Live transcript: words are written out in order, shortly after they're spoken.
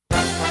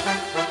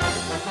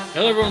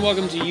Hello, everyone.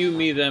 Welcome to You,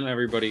 Me, Them,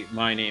 Everybody.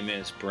 My name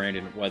is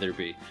Brandon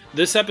Weatherby.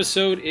 This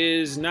episode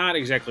is not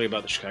exactly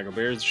about the Chicago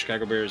Bears. The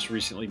Chicago Bears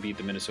recently beat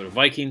the Minnesota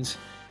Vikings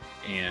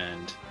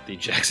and the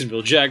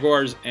Jacksonville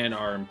Jaguars and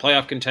are in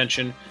playoff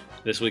contention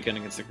this weekend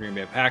against the Green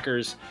Bay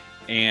Packers.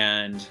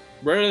 And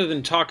rather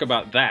than talk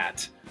about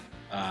that,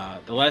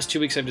 the last 2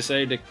 weeks I've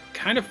decided to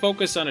kind of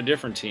focus on a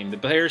different team. The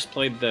Bears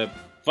played the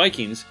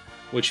Vikings,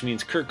 which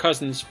means Kirk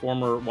Cousins,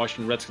 former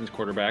Washington Redskins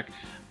quarterback,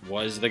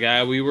 was the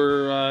guy we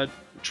were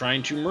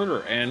trying to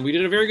murder. And we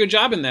did a very good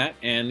job in that,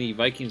 and the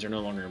Vikings are no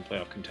longer in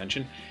playoff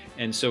contention.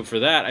 And so for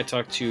that, I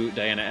talked to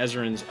Diana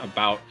Ezrins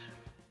about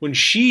when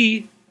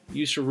she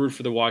used to root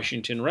for the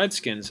Washington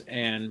Redskins.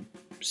 And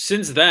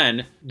since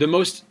then, the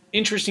most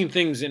interesting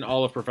things in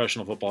all of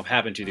professional football have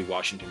happened to the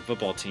Washington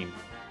football team,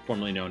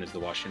 formerly known as the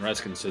Washington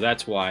Redskins. So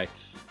that's why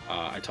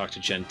I talked to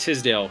Jen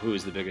Tisdale, who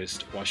is the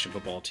biggest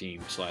Washington football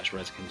team /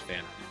 Redskins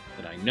fan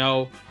that I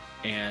know.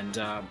 And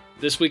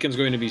this weekend's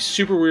going to be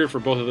super weird for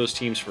both of those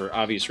teams for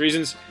obvious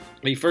reasons.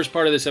 The first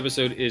part of this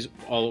episode is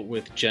all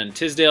with Jen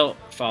Tisdale.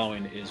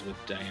 Following is with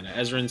Diana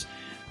Ezrins.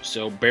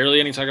 So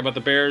barely any talk about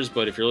the Bears,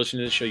 but if you're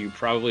listening to this show, you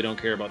probably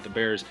don't care about the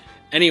Bears.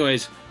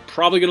 Anyways,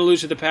 probably going to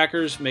lose to the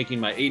Packers,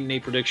 making my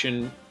 8-8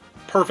 prediction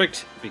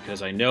perfect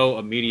because I know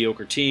a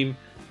mediocre team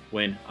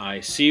when I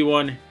see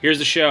one. Here's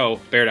the show.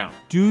 Bear down.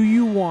 Do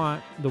you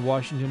want the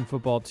Washington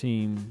football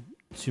team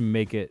to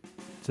make it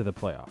to the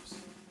playoffs?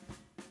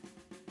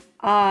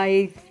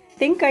 I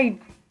think I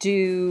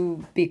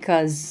do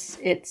because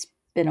it's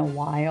been a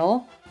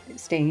while.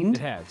 It's stained.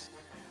 It has.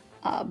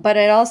 But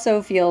it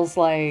also feels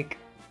like,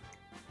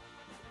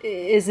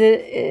 is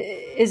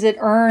it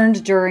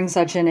earned during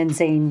such an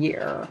insane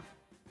year?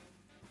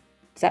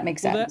 Does that make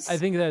sense? I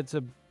think that's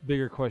a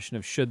bigger question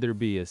of should there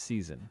be a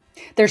season?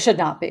 There should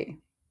not be.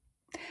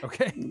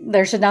 Okay.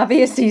 There should not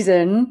be a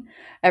season.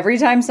 Every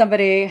time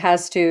somebody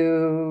has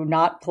to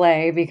not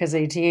play because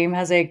a team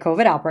has a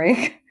COVID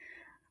outbreak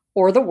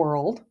or the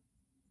world,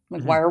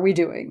 like, why are we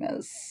doing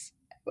this?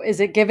 Is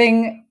it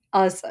giving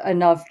us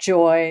enough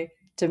joy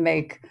to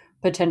make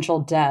potential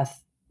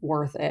death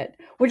worth it?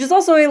 Which is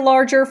also a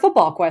larger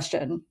football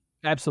question.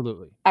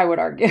 Absolutely. I would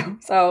argue.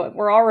 So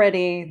we're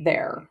already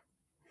there.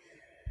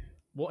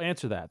 We'll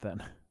answer that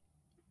then.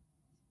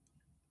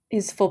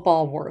 Is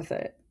football worth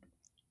it?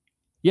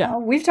 Yeah.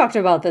 We've talked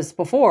about this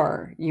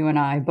before, you and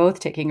I both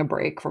taking a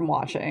break from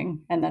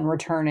watching and then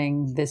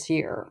returning this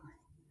year.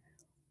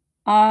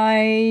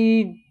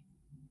 I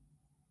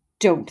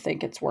don't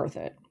think it's worth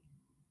it.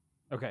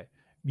 Okay.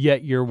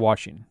 Yet you're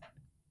watching.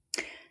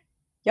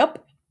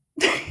 Yep.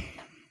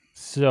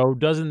 So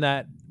doesn't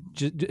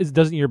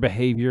your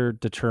behavior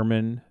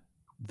determine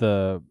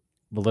the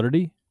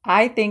validity?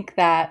 I think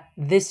that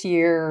this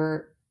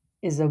year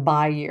is a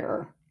bye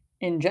year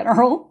in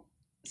general.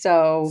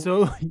 So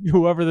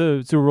whoever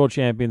the Super Bowl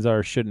champions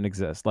are shouldn't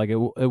exist. Like it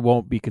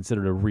won't be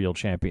considered a real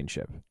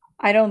championship.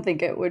 I don't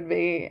think it would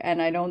be,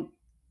 and I don't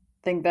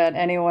think that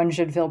anyone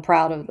should feel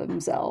proud of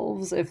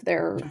themselves if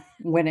they're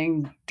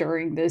winning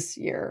during this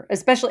year,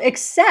 especially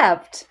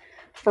except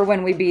for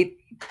when we beat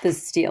the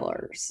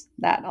Steelers.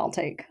 That I'll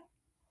take.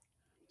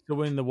 So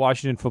when the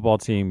Washington football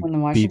team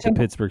beat the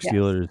Pittsburgh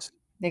Steelers, yes,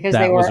 because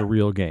that was a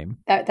real game.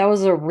 That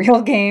was a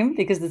real game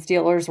because the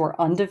Steelers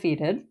were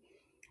undefeated,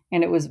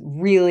 and it was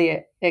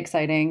really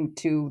exciting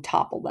to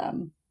topple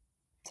them.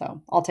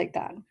 So I'll take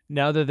that.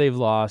 Now that they've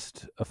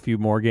lost a few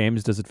more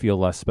games, does it feel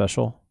less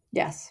special?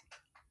 Yes.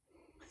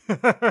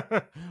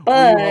 But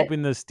were you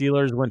hoping the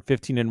Steelers went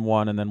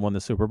 15-1 and then won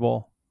the Super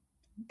Bowl?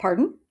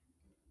 Pardon?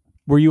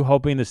 Were you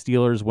hoping the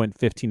Steelers went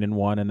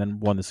 15-1 and then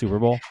won the Super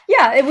Bowl?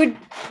 Yeah,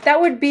 that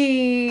would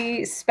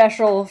be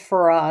special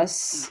for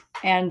us.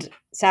 And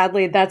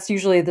sadly, that's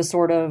usually the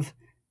sort of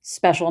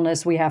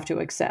specialness we have to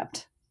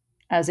accept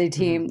as a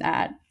team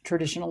that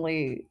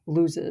traditionally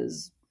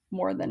loses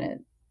more than it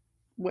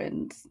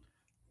wins.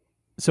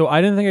 So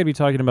I didn't think I'd be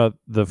talking about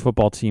the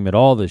football team at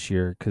all this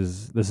year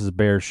because this is a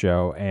Bears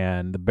show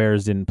and the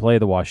Bears didn't play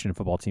the Washington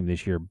football team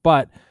this year.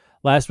 But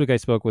last week I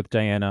spoke with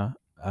Diana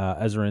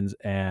Ezrins,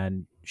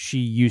 and she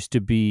used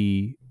to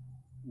be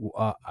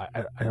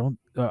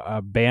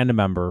a band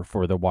member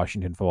for the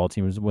Washington football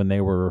team when they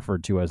were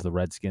referred to as the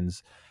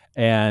Redskins.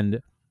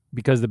 And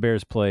because the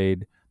Bears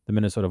played the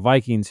Minnesota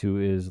Vikings, who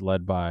is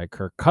led by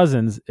Kirk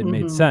Cousins, it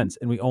made sense.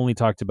 And we only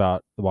talked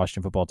about the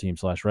Washington football team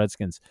 /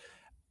 Redskins.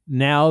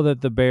 Now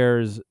that the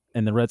Bears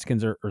and the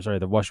Redskins the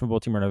Washington football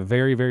team are in a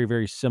very, very,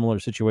 very similar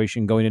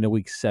situation going into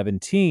week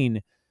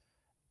 17,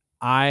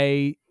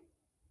 I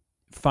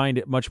find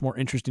it much more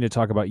interesting to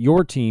talk about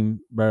your team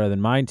rather than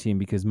my team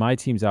because my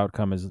team's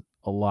outcome is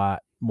a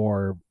lot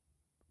more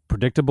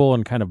predictable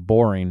and kind of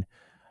boring,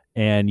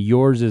 and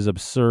yours is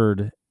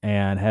absurd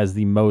and has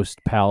the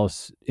most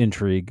palace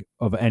intrigue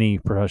of any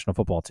professional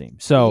football team.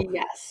 So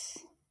yes.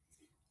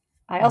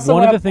 I also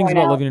one of the things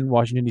about living in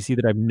Washington, D.C.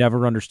 that I've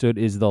never understood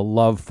is the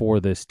love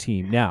for this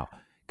team. Now,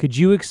 could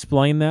you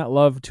explain that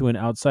love to an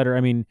outsider?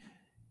 I mean,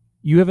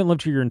 you haven't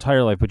lived here your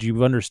entire life, but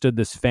you've understood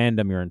this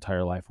fandom your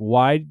entire life.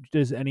 Why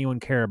does anyone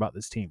care about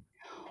this team?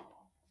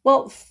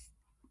 Well,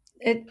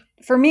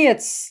 for me,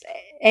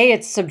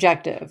 it's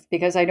subjective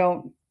because I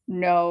don't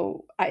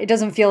know. It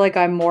doesn't feel like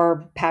I'm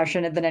more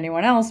passionate than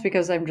anyone else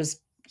because I'm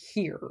just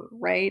here,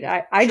 right?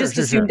 I Sure, just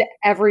sure, sure. assumed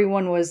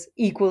everyone was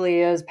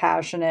equally as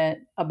passionate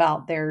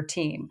about their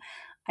team.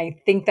 I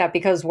think that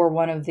because we're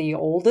one of the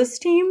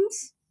oldest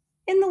teams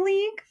in the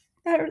league,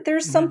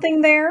 there's Mhm.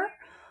 something there.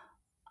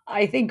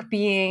 I think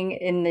being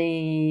in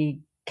the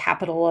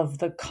capital of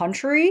the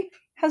country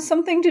has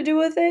something to do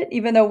with it,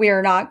 even though we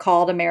are not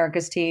called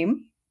America's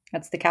team.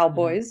 That's the Mhm.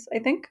 Cowboys, I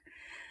think,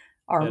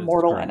 our That is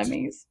mortal correct.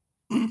 enemies.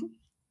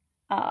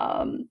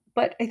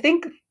 But I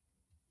think,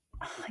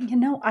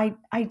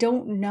 I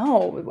don't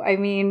know. I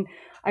mean,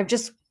 I've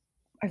just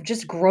I've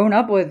just grown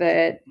up with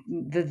it.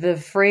 The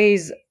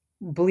phrase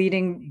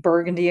 "bleeding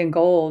burgundy and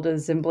gold"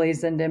 is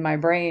emblazoned in my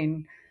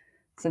brain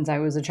since I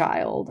was a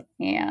child.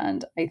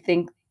 And I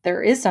think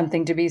there is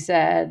something to be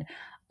said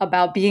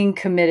about being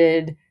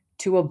committed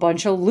to a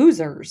bunch of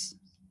losers.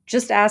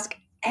 Just ask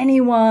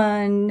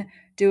anyone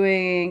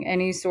doing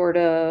any sort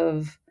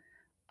of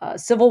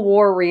Civil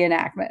War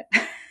reenactment.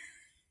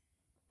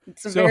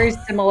 It's a So, very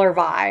similar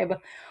vibe.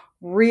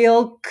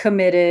 Real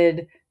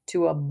committed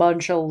to a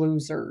bunch of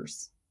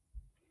losers.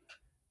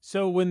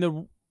 so when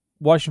the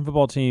Washington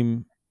football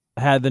team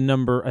had the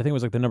number, I think it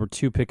was like the number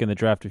 2 pick in the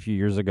draft a few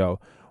years ago,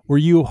 were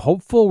you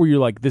hopeful? Were you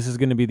like, this is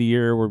going to be the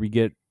year where we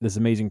get this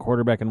amazing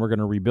quarterback and we're going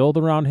to rebuild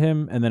around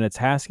him? And then it's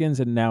Haskins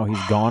and now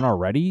he's gone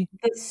already?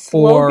 The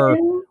Or,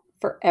 slogan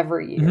for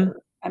every Mhm.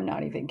 year, I'm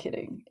not even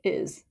kidding,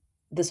 is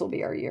 "This will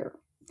be our year."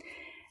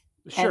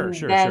 Sure, And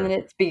sure, then sure.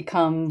 it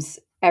becomes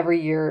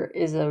every year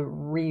is a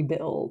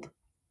rebuild.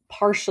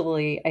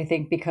 Partially, I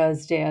think,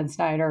 because Dan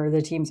Snyder,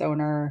 the team's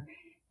owner,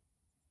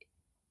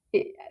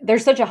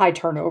 there's such a high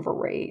turnover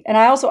rate. And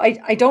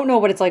I don't know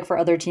what it's like for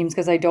other teams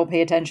because I don't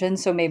pay attention,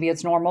 so maybe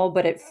it's normal,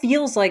 but it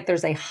feels like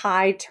there's a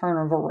high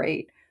turnover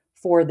rate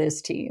for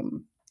this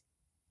team.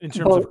 In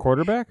terms Both of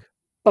quarterback?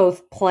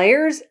 both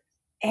players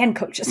and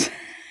coaches.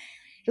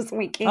 Just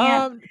we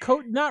can't.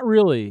 Not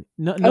really.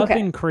 No, Okay.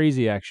 nothing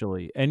crazy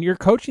actually. And your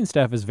coaching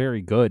staff is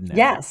very good now.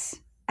 Yes,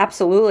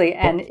 absolutely. But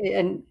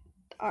And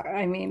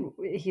I mean,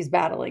 he's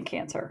battling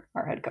cancer,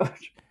 our head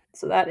coach.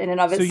 So that in and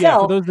of so yeah, for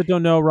itself. those that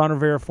don't know, Ron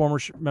Rivera, former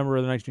member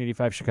of the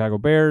 1985 Chicago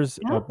Bears,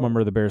 a Oh,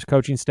 member of the Bears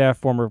coaching staff,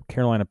 former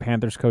Carolina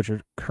Panthers coach,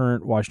 or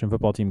current Washington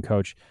football team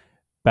coach,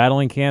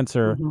 battling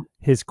cancer. mhm.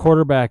 His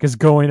quarterback is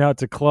going out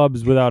to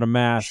clubs without a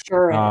mask,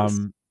 Sure is.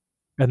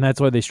 and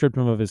that's why they stripped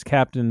him of his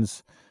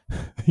captain's.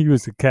 He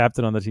was the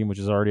captain on the team, which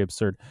is already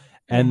absurd.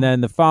 And Yeah.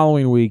 then the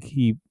following week,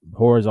 he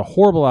has a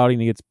horrible outing.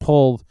 He gets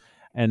pulled,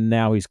 and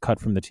now he's cut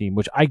from the team.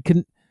 Which I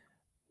can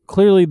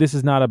clearly, this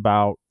is not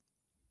about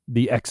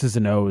the X's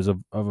and O's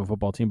of a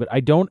football team, but I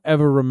don't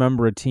ever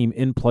remember a team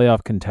in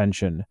playoff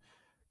contention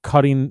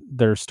cutting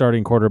their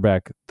starting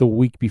quarterback the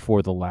week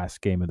before the last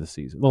game of the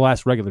season, the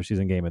last regular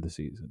season game of the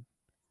season.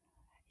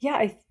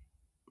 Yeah,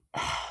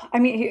 I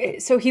mean,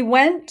 so he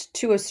went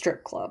to a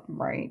strip club,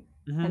 right?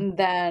 Mm-hmm. And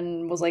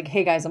then was like,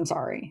 "Hey guys, I'm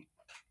sorry."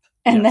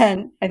 And Yes,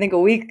 then I think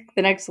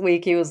the next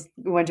week he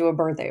went to a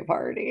birthday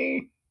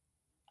party,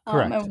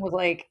 correct, and was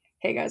like,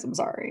 "Hey guys, I'm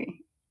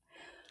sorry."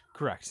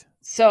 correct.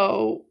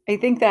 So I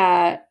think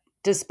that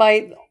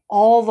despite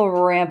all the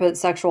rampant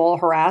sexual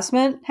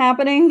harassment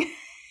happening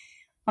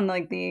on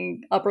like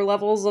the upper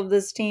levels of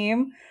this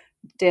team,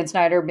 Dan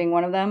Snyder being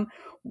one of them,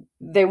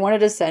 they wanted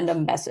to send a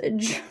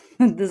message.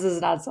 This is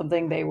not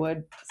something they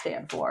would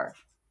stand for,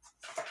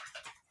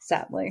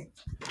 sadly.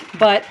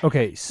 But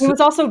Okay, he so was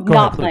also go ahead,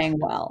 not please. playing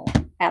well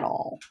at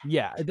all.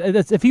 Yeah,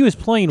 that's if he was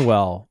playing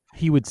well,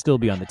 he would still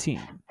be on the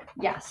team.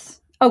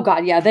 Yes. Oh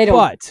God, yeah. They don't.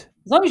 But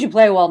As long as you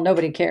play well,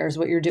 nobody cares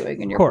what you're doing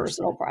in of your course,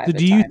 personal so private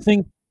do you time.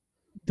 think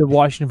the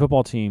Washington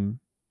football team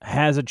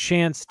has a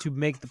chance to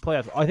make the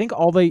playoffs? I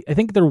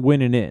think they're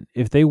winning in.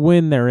 If they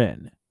win, they're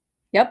in.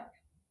 Yep,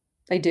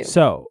 they do.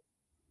 So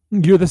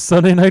you're the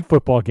Sunday night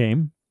football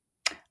game.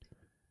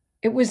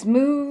 It was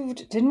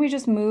moved. Didn't we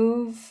just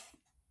move?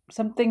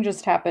 Something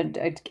just happened.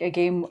 A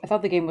game. I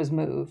thought the game was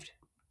moved.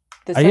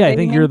 The Yeah, I Sunday, you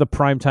think you're mean? the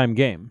primetime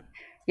game.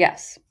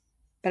 Yes.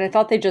 But I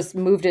thought they just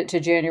moved it to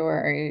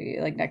January,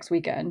 like next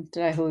weekend.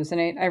 Did I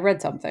hallucinate? I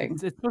read something.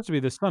 It's supposed to be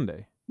this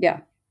Sunday. Yeah.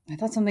 I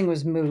thought something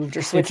was moved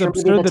or It's switched, or maybe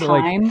absurd the that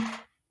time.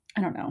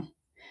 I don't know.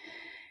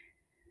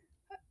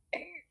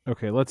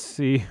 okay, let's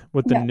see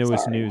what the Yeah,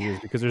 newest sorry. news is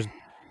because there's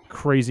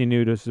crazy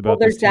news Well, about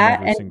this there's team that,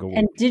 every single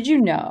and week. did you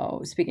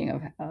know? Speaking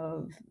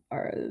of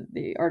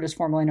the artist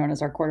formerly known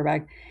as our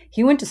quarterback,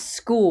 he went to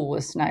school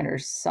with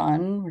Snyder's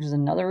son, which is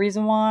another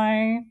reason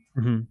why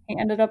Mm-hmm. he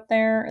ended up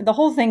there. The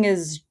whole thing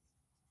is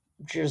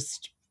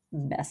just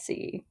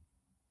messy.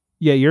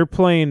 Yeah, you're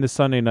playing the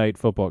Sunday night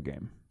football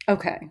game,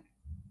 Okay.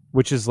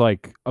 which is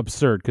like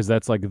absurd because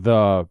that's like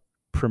the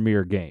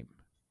premier game.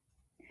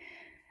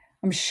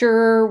 I'm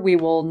sure we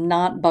will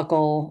not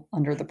buckle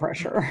under the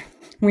pressure.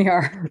 We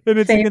are And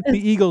it's against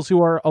famous. the Eagles who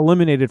are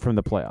eliminated from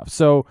the playoffs.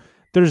 So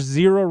there's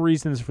zero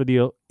reasons for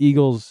the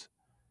Eagles.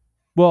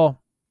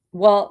 Well,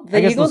 Well, I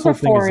the guess this Eagles are whole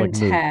thing four is like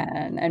and moot.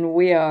 10, and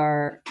we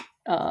are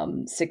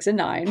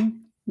 6-9.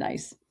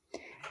 Nice.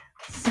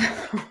 So,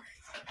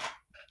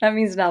 That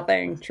means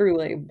nothing,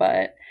 truly.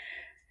 But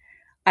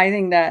I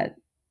think that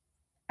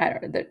I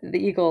don't know, the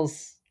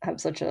Eagles have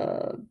such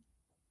a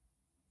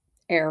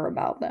air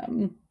about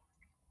them.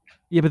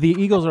 Yeah, but the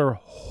Eagles are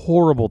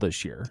horrible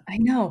this year. I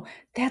know.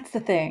 That's the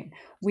thing.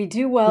 We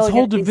do This well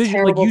whole against these division,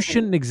 like, terrible you teams.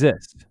 shouldn't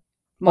exist.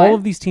 What? All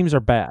of these teams are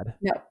bad.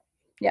 No.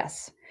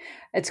 Yes.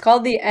 It's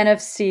called the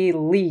NFC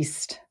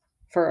least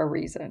for a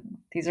reason.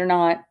 These are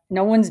not,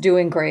 no one's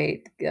doing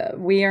great.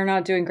 We are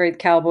not doing great.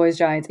 Cowboys,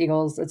 Giants,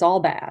 Eagles, it's all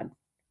bad.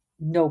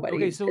 Nobody.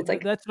 Okay, so It's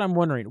like, that's what I'm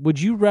wondering. Would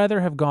you rather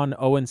have gone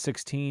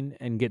 0-16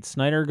 and get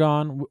Snyder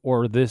gone,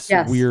 or this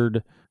yes.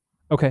 weird?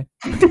 Okay,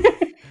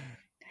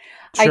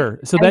 sure.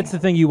 So that's the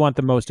thing you want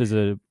the most as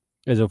a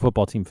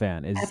football team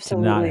fan, is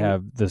absolutely. to not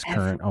have this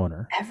current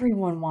owner.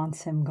 Everyone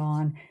wants him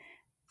gone.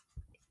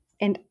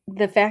 And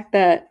the fact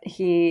that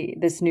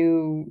this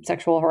new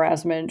sexual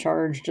harassment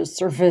charge just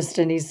surfaced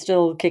and he's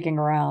still kicking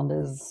around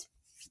is,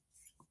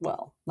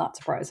 well, not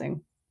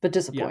surprising, but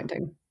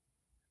disappointing. Yeah.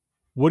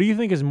 What do you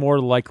think is more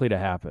likely to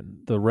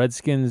happen? The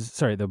Washington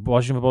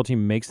football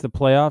team makes the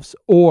playoffs,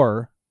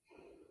 or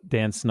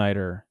Dan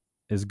Snyder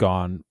is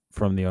gone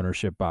from the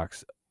ownership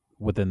box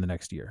within the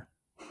next year?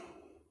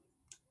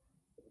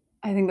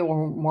 I think that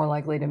we're more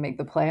likely to make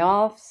the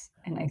playoffs.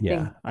 And I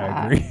think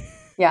I agree.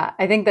 Yeah,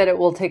 I think that it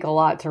will take a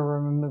lot to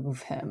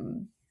remove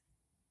him.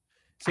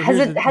 So has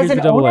here's an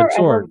the double-edged owner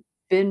sword. ever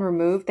been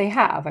removed? They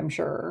have, I'm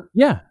sure.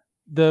 Yeah.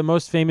 The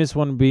most famous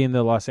one being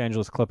the Los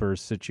Angeles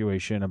Clippers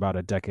situation about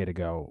a decade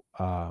ago,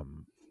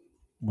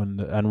 when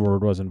the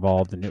N-word was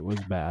involved and it was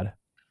bad.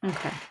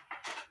 Okay.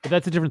 But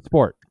that's a different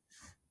sport.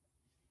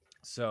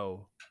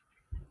 So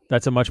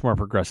that's a much more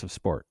progressive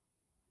sport.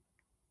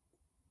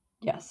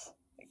 Yes.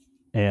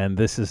 And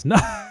this is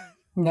not.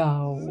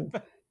 No.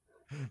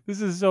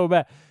 This is so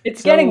bad.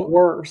 It's getting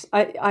worse.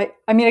 I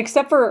mean,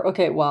 except for,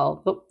 okay,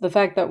 well, the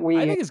fact that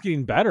I think it's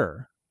getting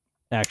better,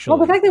 actually.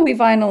 Well, the fact that we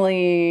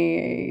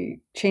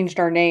finally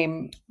changed our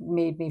name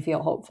made me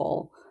feel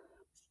hopeful.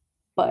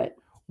 But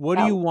what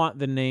do you want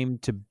the name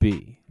to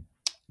be?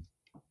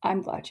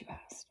 I'm glad you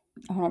asked.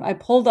 I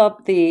pulled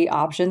up the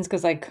options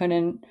because I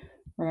couldn't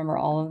remember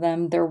all of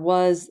them. There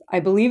was, I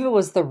believe it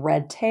was the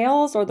Red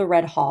Tails or the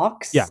Red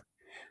Hawks. Yeah.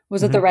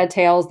 Was it the Red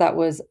Tails that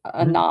was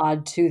a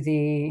nod to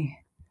the,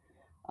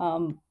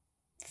 was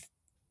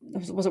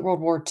it World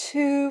War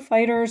II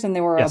fighters, and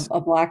they were a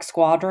black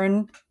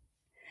squadron?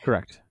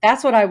 Correct.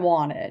 That's what I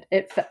wanted.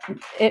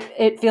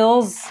 It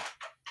feels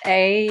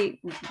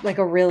like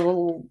a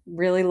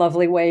really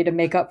lovely way to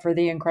make up for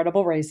the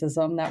incredible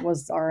racism that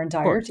was our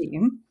entire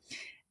team.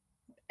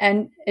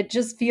 And it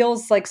just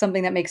feels like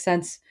something that makes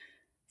sense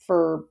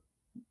for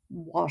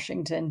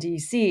Washington,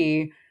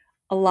 D.C.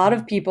 A lot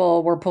of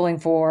people were pulling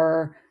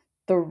for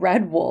the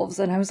Red Wolves,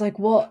 and I was like,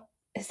 well,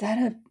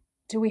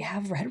 do we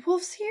have Red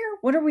Wolves here?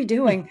 What are we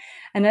doing?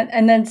 And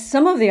then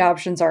some of the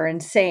options are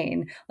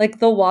insane, like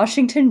the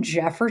Washington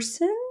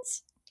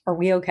Jeffersons. Are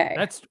we okay?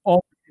 That's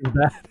all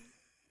bad.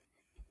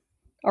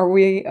 Are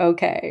we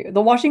okay?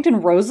 The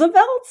Washington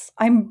Roosevelts?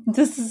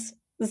 This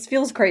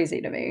feels crazy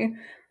to me.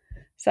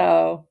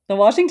 So the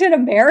Washington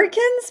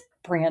Americans,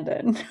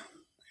 Brandon.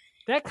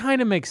 That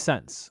kind of makes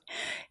sense.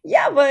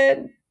 Yeah,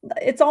 but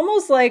it's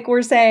almost like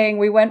we're saying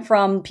we went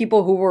from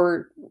people who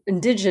were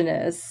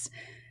indigenous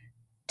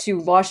to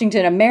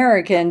Washington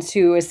Americans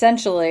who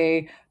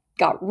essentially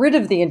got rid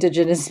of the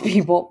indigenous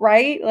people,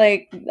 right?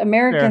 Like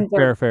Americans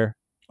fair.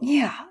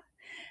 Yeah.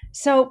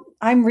 So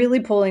I'm really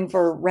pulling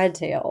for Red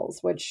Tails,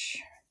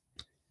 which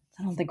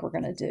I don't think we're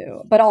going to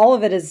do. But all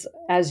of it is,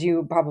 as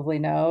you probably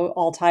know,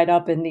 all tied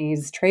up in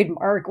these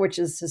trademark, which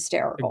is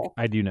hysterical.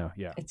 I do know,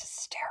 yeah. It's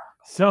hysterical.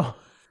 So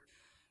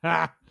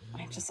I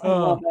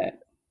love it.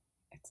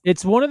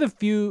 It's one of the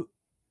few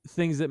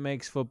things that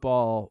makes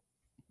football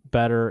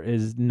better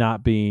is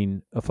not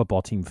being a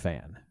football team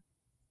fan.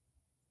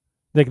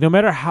 Like, no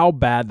matter how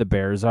bad the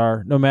Bears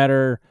are, no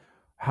matter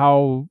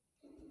how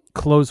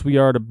close we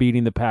are to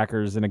beating the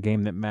Packers in a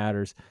game that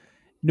matters,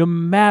 no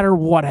matter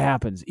what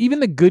happens, even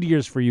the good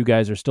years for you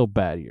guys are still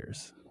bad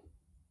years.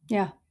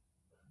 Yeah.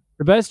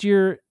 The best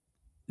year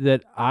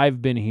that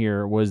I've been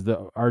here was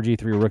the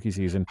RG3 rookie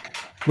season.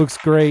 Looks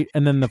great.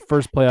 And then the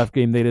first playoff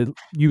game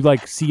you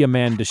like see a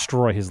man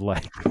destroy his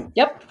leg.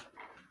 Yep.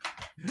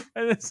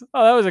 And that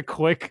was a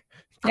quick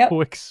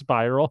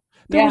spiral.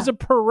 There was a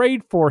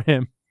parade for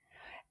him.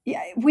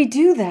 Yeah, we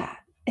do that.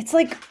 It's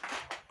like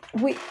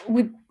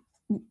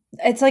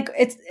it's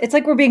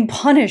like we're being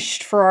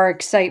punished for our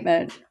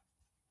excitement.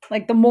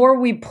 Like the more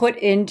we put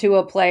into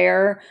a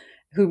player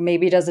who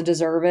maybe doesn't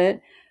deserve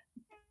it,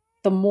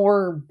 the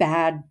more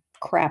bad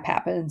crap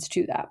happens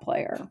to that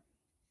player.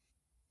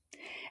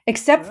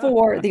 Except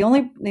for is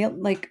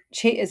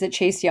it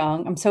Chase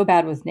Young? I'm so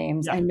bad with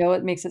names. Yeah. I know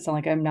it makes it sound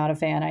like I'm not a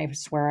fan. I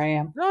swear I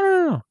am.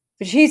 No.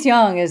 But Chase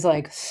Young is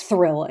like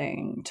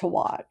thrilling to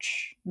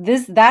watch.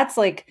 That's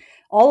like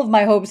all of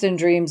my hopes and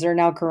dreams are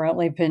now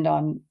currently pinned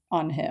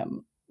on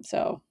him.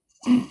 So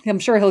I'm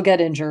sure he'll get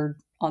injured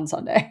on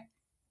Sunday.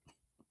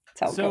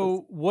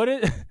 So what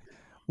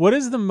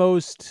is the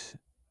most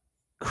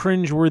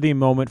cringeworthy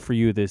moment for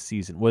you this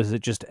season? Was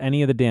it just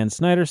any of the Dan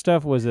Snyder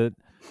stuff? Was it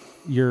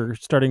your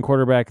starting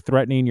quarterback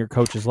threatening your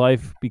coach's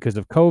life because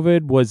of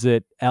COVID? Was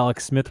it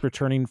Alex Smith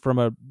returning from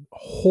a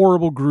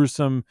horrible,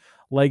 gruesome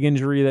leg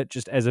injury that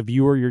just as a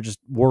viewer, you're just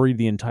worried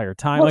the entire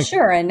time? Well,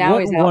 sure. And now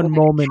he's out with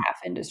moment a calf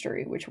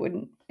injury, which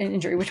wouldn't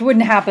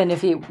happen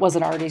if he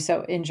wasn't already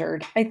so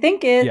injured. I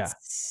think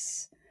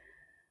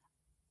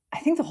I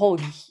think the whole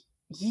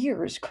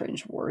year is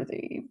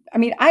cringeworthy. I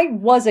mean, I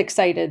was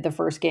excited the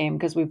first game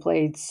because we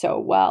played so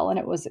well, and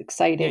it was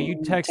exciting.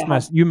 Yeah,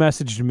 you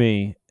messaged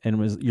me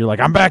and you're like,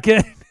 I'm back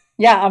in.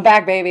 Yeah, I'm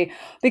back, baby.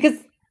 Because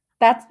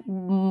that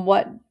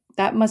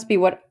must be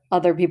what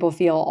other people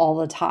feel all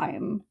the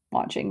time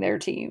watching their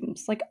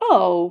teams. Like,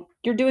 oh,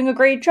 you're doing a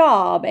great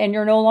job, and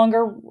you're no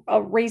longer a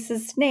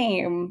racist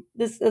name.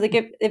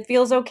 It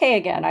feels okay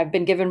again. I've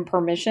been given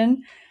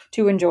permission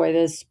to enjoy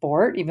this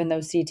sport, even though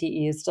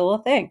CTE is still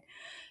a thing.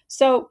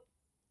 So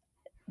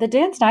the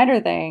Dan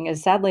Snyder thing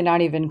is sadly not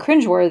even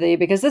cringeworthy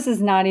because this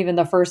is not even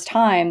the first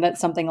time that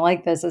something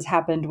like this has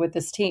happened with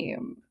this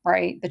team,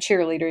 right? The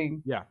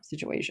cheerleading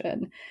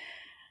situation.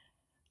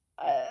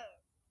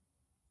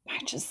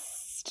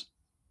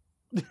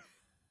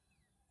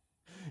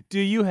 Do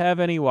you have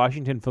any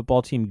Washington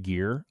football team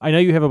gear? I know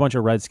you have a bunch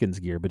of Redskins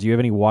gear, but do you have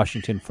any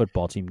Washington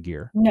football team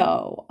gear?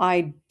 No,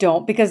 I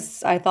don't,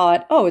 because I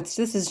thought, this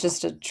is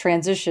just a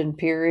transition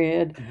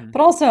period. Mm-hmm.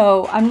 But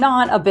also, I'm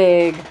not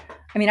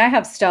I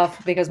have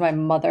stuff because my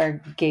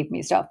mother gave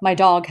me stuff. My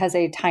dog has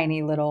a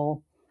tiny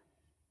little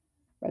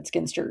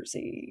Redskins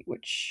jersey,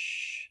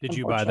 which... Did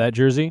you buy that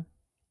jersey?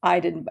 I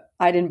didn't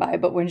buy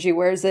it, but when she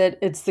wears it,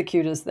 it's the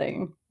cutest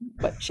thing.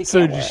 But she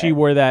So does she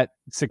wear that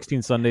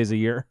 16 Sundays a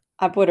year?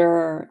 I put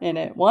her in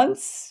it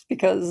once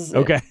because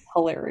it's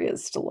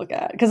hilarious to look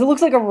at. Because it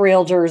looks like a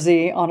real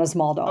jersey on a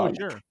small dog.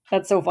 Oh, sure.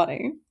 That's so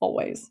funny,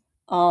 always.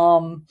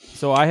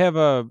 So I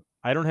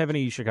don't have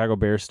any Chicago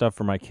Bears stuff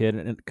for my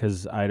kid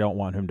because I don't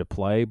want him to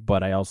play,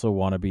 but I also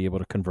want to be able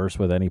to converse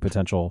with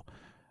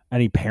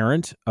any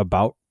parent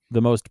about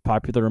the most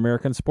popular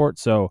American sport.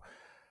 So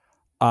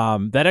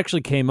that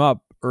actually came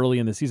up early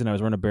in the season. I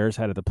was wearing a Bears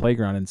hat at the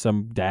playground, and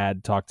some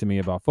dad talked to me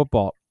about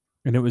football,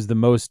 and it was the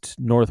most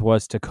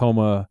Northwest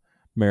Tacoma,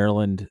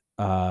 Maryland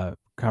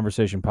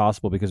conversation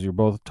possible because we were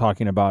both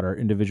talking about our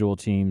individual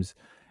teams,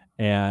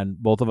 and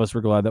both of us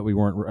were glad that we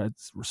weren't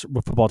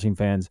football team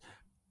fans.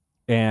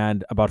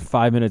 And about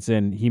 5 minutes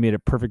in, he made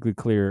it perfectly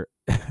clear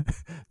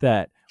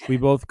that we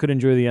both could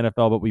enjoy the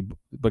NFL,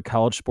 but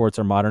college sports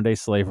are modern day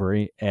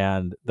slavery,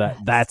 and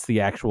that's the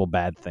actual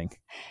bad thing.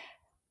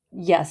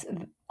 Yes,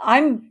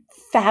 I'm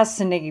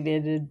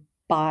fascinated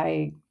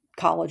by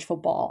college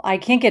football. I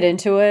can't get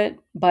into it,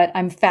 but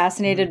I'm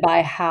fascinated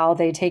by how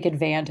they take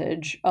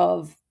advantage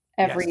of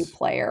every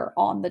player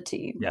on the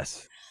team.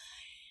 Yes.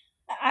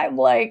 I'm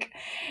like,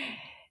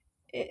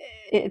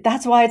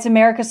 that's why it's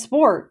America's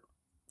sport.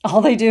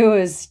 All they do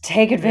is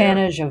take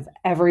advantage of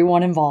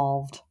everyone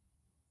involved.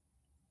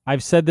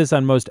 I've said this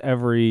on most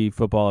every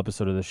football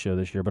episode of the show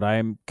this year, but I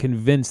am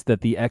convinced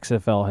that the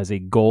XFL has a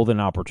golden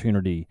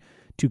opportunity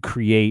to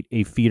create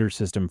a feeder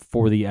system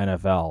for the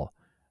NFL.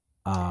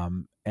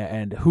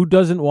 And who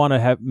doesn't want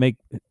to make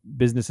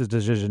business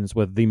decisions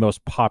with the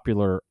most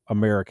popular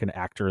American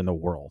actor in the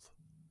world?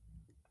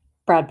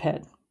 Brad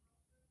Pitt.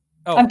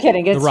 Oh, I'm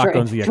kidding. It's The Rock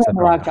owns the XFL. The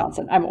Rock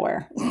Johnson. I'm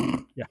aware.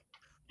 Yeah.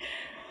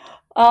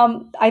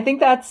 I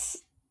think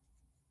that's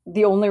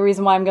the only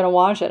reason why I'm going to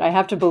watch it. I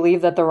have to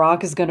believe that The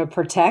Rock is going to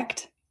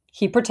protect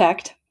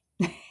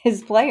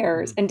his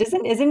players. And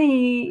isn't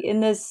he in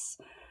this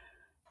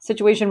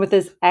situation with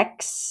his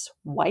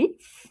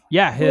ex-wife?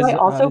 Yeah, his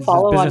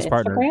follow business on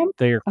partner. Instagram?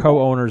 They are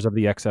co-owners of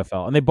the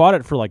XFL, and they bought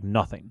it for like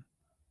nothing.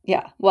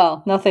 Yeah,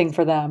 well, nothing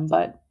for them,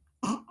 but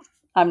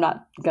I'm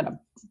not going to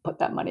put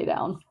that money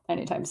down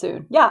anytime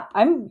soon. Yeah,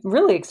 I'm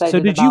really excited. So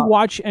did you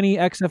watch any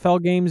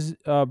XFL games?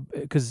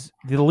 Because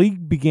the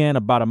league began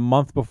about a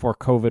month before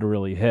COVID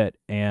really hit,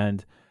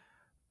 and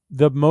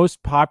the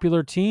most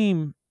popular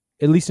team,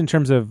 at least in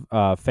terms of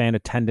fan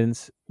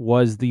attendance,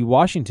 was the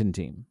Washington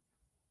team.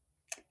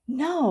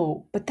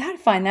 No, but I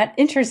find that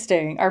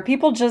interesting. Are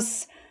people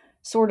just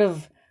sort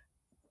of,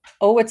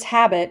 it's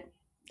habit,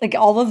 like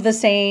all of the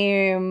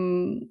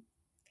same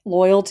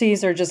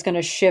loyalties are just going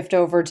to shift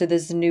over to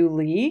this new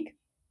league?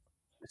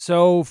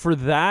 So for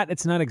that,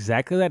 it's not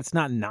exactly that. It's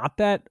not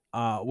that.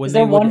 Is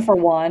there one for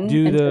one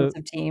in terms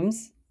of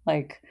teams?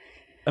 Like,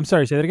 I'm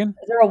sorry, say that again.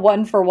 Is there a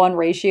 1-for-1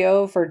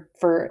 ratio for?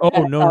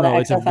 Oh, no,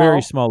 it's a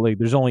very small league.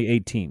 There's only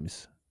 8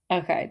 teams.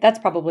 Okay, that's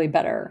probably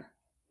better.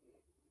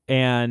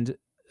 And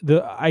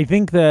I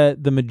think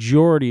that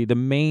the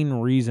main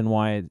reason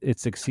why it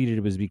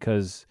succeeded was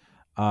because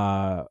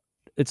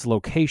its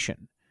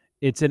location.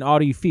 It's in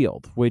Audi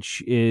Field,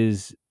 which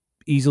is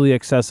easily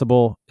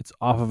accessible. It's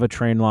off of a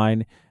train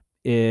line.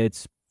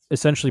 It's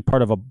essentially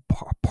part of a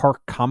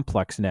park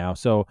complex now.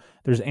 So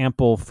there's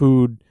ample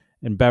food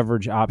and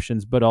beverage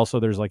options, but also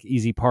there's like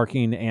easy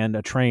parking and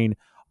a train,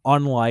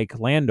 unlike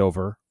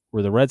Landover,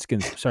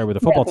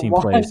 football team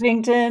plays.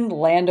 Washington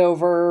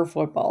Landover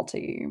football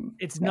team.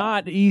 It's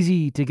not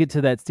easy to get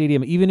to that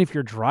stadium. Even if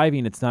you're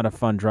driving, it's not a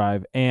fun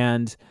drive.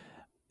 And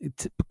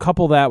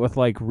couple that with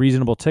like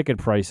reasonable ticket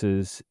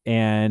prices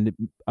and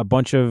a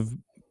bunch of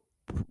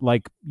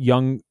like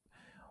young,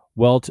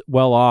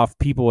 well off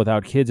people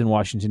without kids in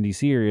Washington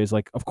D.C. areas,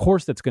 like of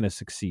course that's going to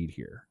succeed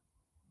here.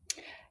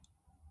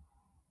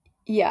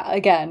 Yeah,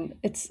 again,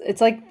 it's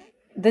like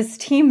this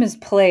team is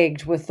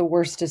plagued with the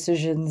worst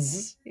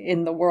decisions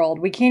in the world.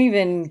 We can't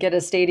even get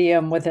a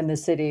stadium within the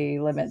city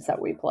limits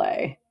that we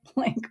play.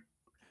 Like,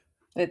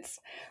 it's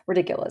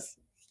ridiculous.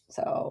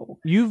 So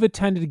you've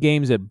attended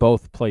games at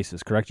both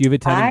places, correct? You've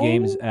attended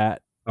games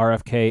at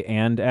RFK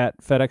and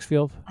at FedEx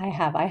Field? I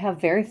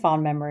have very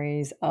fond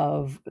memories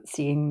of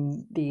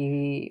seeing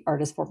the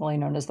artist formerly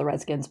known as the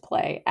Redskins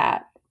play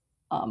at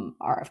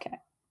RFK.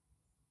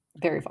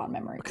 Very fond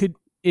memories.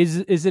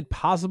 Is it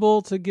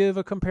possible to give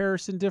a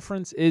comparison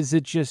difference? Is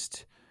it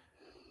just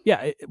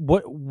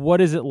what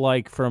is it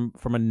like from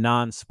a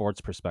non-sports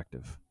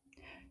perspective?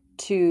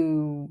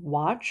 To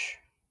watch?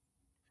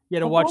 Yeah,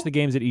 to watch the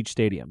games at each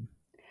stadium.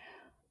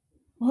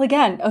 Well,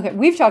 again, okay,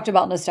 we've talked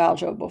about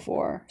nostalgia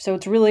before, so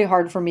it's really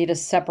hard for me to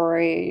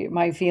separate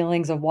my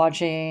feelings of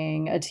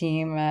watching a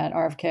team at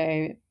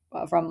RFK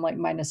from like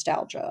my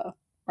nostalgia,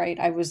 right?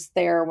 I was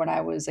there when I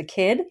was a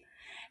kid.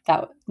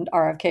 That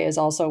RFK is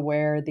also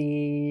where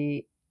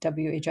the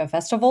WHF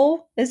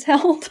Festival is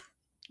held,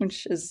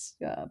 which is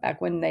back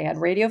when they had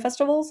radio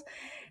festivals.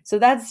 So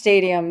that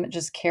stadium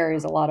just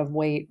carries a lot of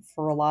weight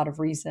for a lot of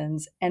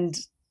reasons. And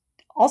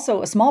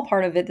also a small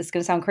part of it that's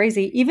going to sound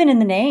crazy, even in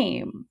the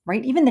name,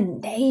 right? Even the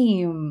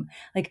name,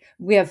 like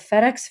we have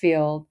FedEx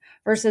Field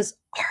versus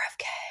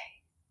RFK.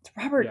 It's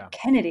Robert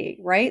Kennedy,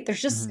 right?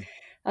 There's just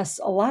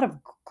a lot of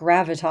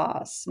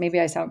gravitas. Maybe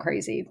I sound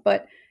crazy,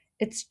 but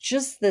it's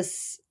just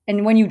this.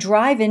 And when you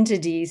drive into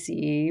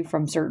DC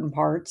from certain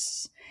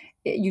parts,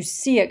 you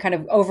see it kind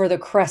of over the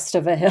crest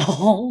of a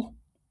hill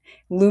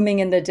looming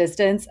in the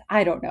distance.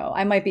 I don't know.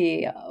 I might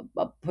be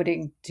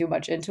putting too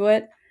much into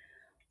it.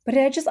 But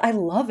I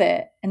love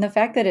it. And the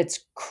fact that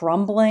it's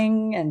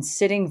crumbling and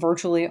sitting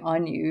virtually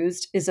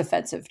unused is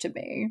offensive to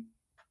me.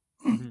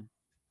 Mm-hmm.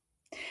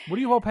 What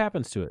do you hope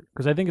happens to it?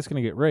 Because I think it's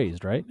going to get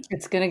raised, right?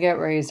 It's going to get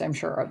raised, I'm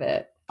sure of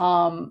it.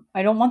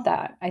 I don't want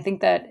that. I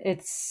think that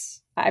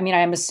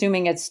I'm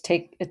assuming it's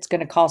going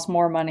to cost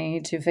more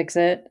money to fix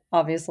it.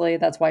 Obviously,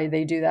 that's why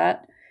they do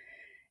that.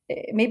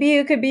 Maybe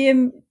it could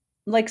be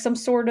like some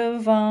sort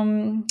of,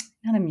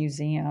 not a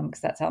museum,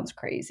 because that sounds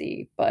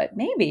crazy, but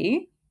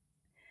maybe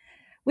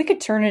we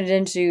could turn it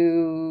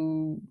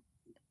into,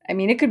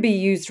 it could be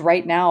used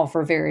right now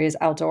for various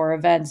outdoor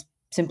events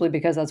simply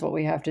because that's what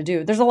we have to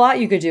do. There's a lot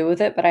you could do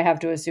with it, but I have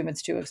to assume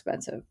it's too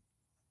expensive,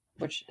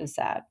 which is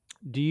sad.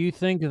 Do you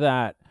think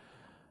that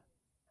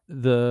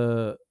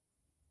the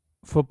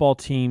football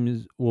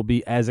teams will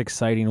be as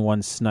exciting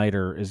once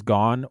Snyder is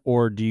gone,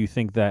 or do you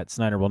think that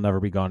Snyder will never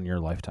be gone in your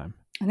lifetime?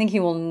 I think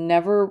he will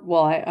never.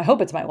 Well, I hope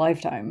it's my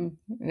lifetime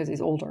because he's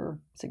older,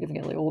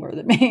 significantly older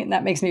than me. And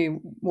that makes me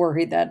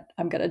worried that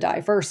I'm going to die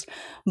first.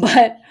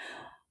 But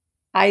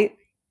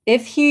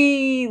if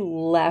he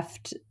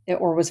left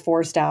or was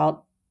forced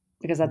out,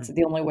 because that's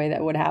the only way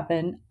that would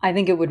happen, I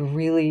think it would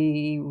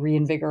really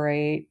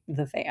reinvigorate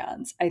the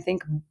fans. I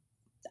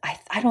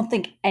don't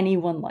think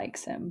anyone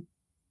likes him.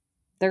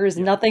 There is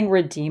nothing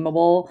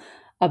redeemable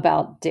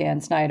about Dan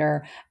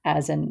Snyder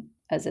as an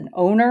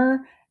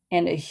owner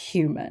and a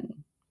human.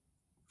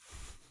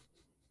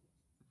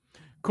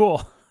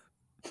 Cool.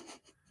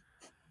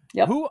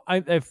 Yep. Who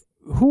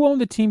owned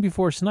the team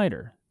before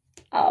Snyder?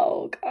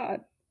 Oh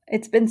God,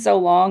 it's been so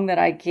long that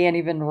I can't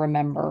even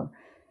remember.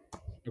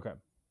 Okay.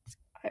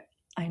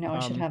 I know I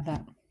should have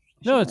that.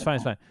 No, it's fine.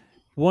 It's fine.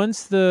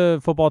 Once the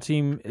football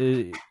team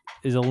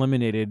is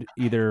eliminated,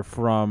 either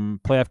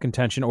from playoff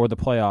contention or the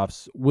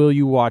playoffs, will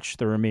you watch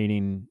the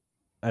remaining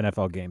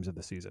NFL games of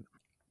the season?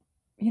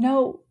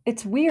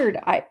 It's weird.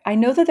 I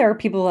know that there are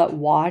people that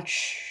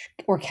watch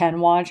or can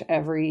watch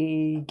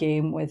every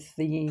game with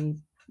the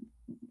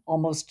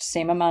almost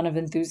same amount of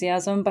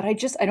enthusiasm, but I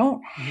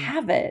don't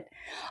have it.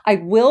 I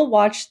will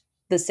watch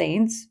the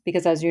Saints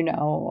because, as you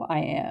know, I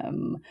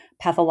am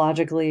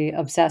pathologically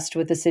obsessed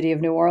with the city of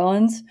New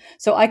Orleans.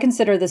 So I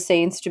consider the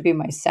Saints to be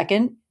my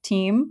second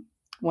team.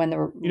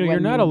 You're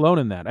not alone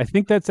in that. I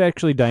think that's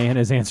actually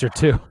Diana's answer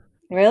too.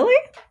 Really?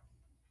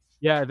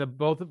 Yeah,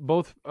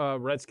 both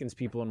Redskins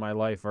people in my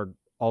life are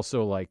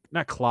also like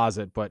not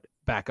closet, but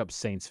backup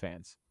Saints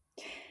fans.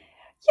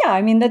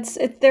 Yeah,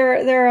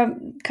 they're a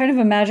kind of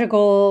a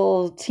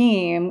magical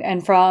team,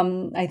 and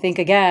I think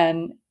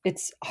again,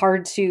 it's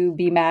hard to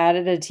be mad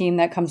at a team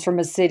that comes from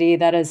a city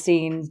that has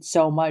seen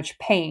so much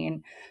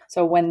pain.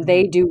 So when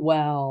they do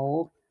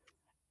well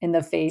in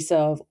the face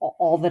of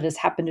all that has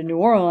happened in New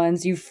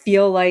Orleans, you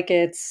feel like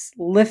it's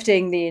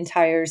lifting the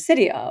entire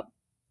city up.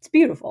 It's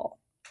beautiful.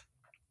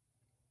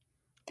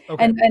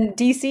 Okay. And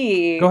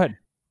DC Go ahead.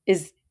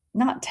 is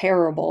not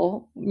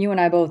terrible. You and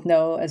I both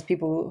know, as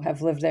people who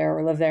have lived there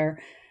or live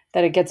there,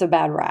 that it gets a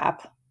bad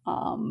rap.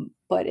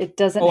 but it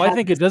doesn't. I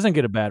think it doesn't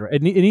get a bad rap.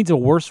 It needs a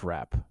worse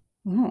rap.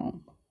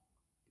 Oh.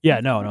 Yeah,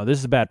 no, this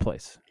is a bad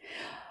place.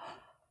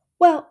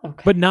 Well,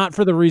 okay. But not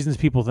for the reasons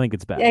people think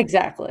it's bad.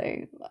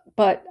 Exactly.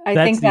 But I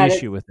That's think the that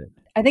issue with it.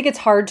 I think it's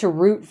hard to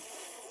root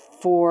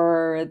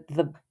for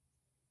the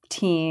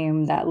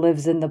team that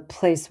lives in the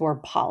place where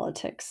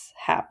politics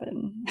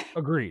happen.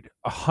 Agreed.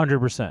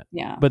 100%.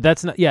 Yeah. But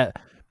that's not,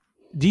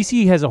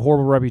 DC has a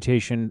horrible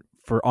reputation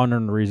for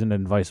unearned reason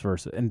and vice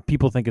versa. And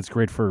people think it's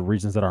great for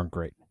reasons that aren't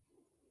great.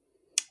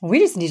 We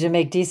just need to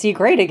make DC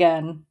great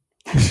again.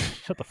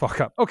 Shut the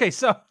fuck up. Okay,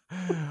 so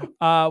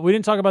we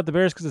didn't talk about the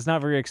Bears because it's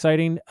not very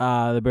exciting.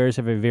 The Bears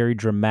have a very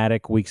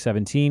dramatic Week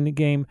 17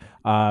 game.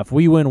 If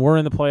we win, we're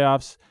in the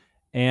playoffs.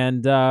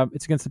 And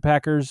it's against the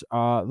Packers,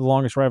 the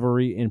longest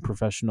rivalry in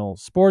professional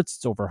sports.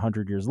 It's over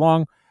 100 years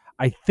long.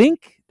 I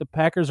think the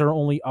Packers are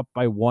only up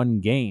by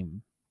one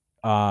game.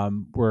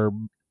 We're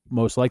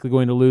most likely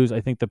going to lose.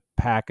 I think the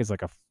Pack is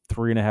like a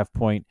 3.5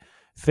 point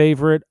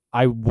favorite.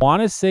 I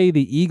want to say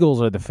the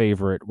Eagles are the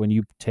favorite when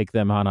you take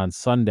them on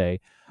Sunday.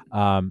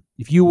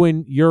 If you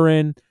win, you're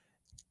in.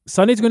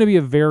 Sunday's going to be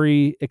a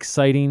very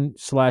exciting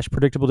 /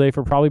 predictable day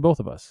for probably both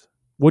of us.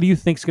 What do you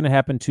think is going to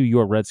happen to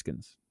your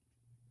Redskins?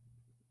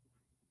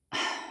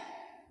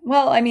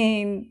 Well, I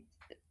mean,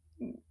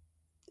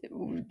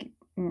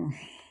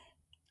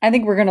 I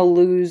think we're going to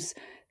lose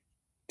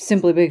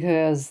simply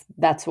because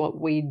that's what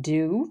we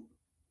do.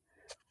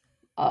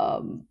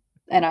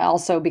 And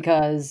also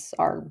because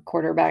our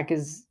quarterback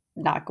is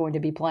not going to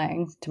be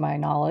playing, to my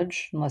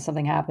knowledge, unless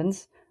something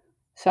happens.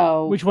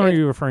 So, which one are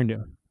you referring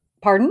to?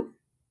 Pardon?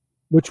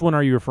 Which one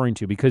are you referring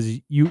to? Because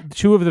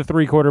two of the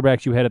three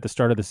quarterbacks you had at the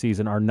start of the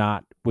season are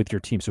not with your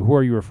team. So who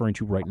are you referring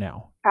to right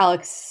now?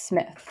 Alex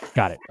Smith.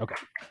 Got it. Okay.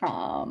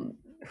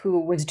 Who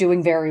was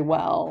doing very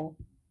well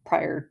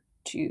prior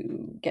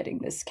to getting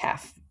this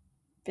calf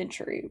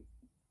injury,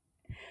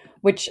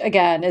 which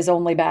again is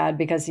only bad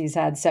because he's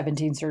had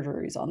 17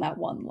 surgeries on that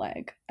one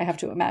leg. I have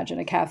to imagine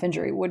a calf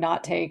injury would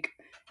not take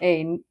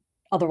a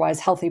otherwise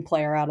healthy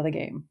player out of the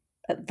game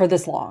for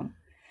this long.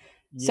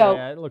 So,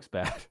 yeah, it looks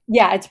bad.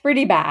 Yeah, it's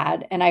pretty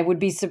bad. And I would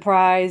be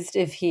surprised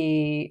if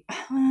I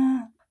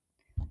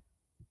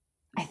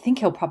think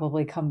he'll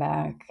probably come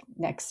back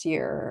next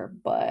year,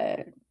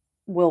 but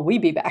will we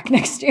be back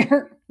next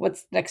year?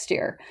 What's next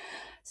year?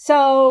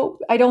 So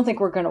I don't think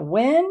we're going to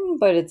win,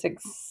 but it's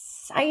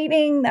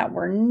exciting that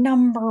we're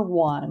number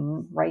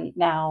one right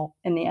now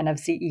in the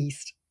NFC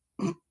East.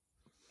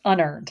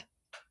 Unearned.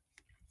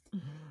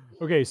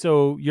 Okay,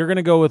 so you're going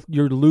to go with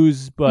your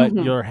lose, but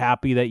you're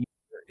happy that you're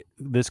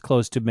this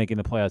close to making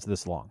the playoffs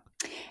this long.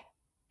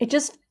 It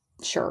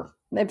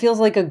feels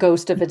like a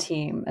ghost of a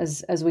team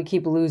as we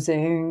keep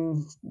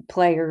losing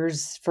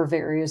players for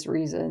various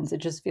reasons. It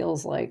just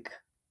feels like,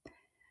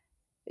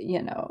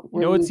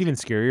 what's even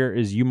scarier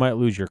is you might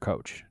lose your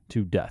coach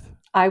to death.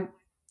 I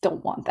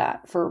don't want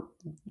that for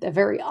a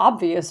very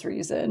obvious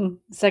reason.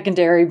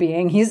 Secondary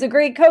being he's a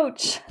great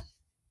coach,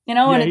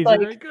 and it's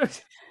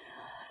like,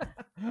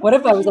 what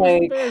if I was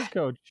like, Bears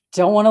coach?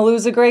 Don't want to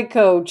lose a great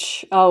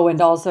coach. Oh, and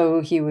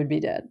also he would be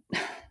dead.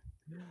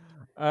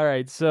 All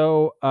right.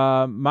 So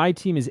my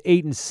team is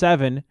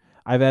 8-7.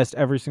 I've asked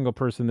every single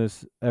person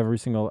every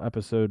single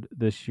episode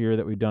this year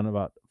that we've done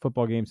about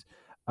football games.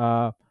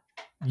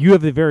 You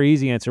have the very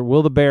easy answer.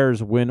 Will the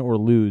Bears win or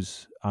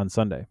lose on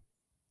Sunday?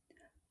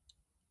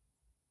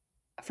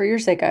 For your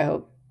sake, I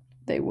hope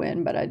they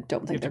win, but I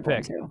don't think they're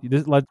going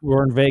to.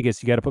 We're in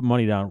Vegas. You got to put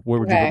money down. Where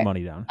would you put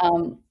money down?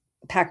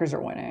 Packers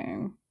are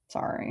winning.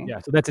 Sorry. Yeah,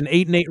 so that's an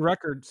 8-8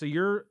 record. So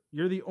you're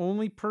the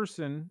only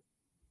person.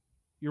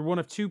 You're one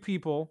of two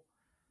people.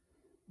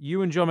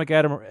 You and Joe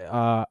McAdam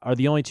are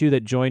the only two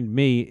that joined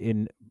me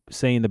in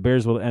saying the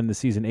Bears will end the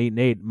season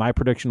 8-8. My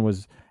prediction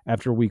was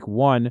after week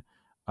 1.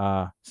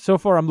 So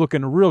far, I'm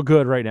looking real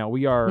good right now.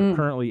 We are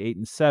currently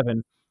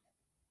 8-7,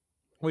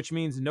 which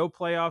means no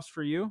playoffs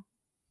for you.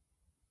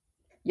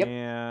 Yep.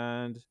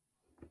 And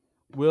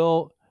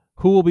who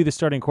will be the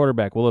starting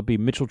quarterback? Will it be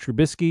Mitchell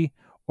Trubisky,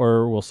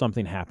 or will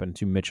something happen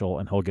to Mitchell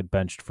and he'll get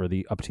benched for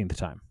the upteenth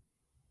time?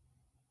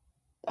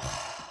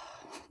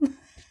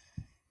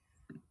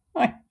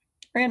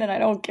 Brandon, I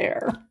don't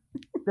care.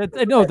 That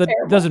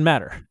doesn't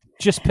matter.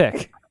 Just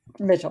pick.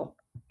 Mitchell.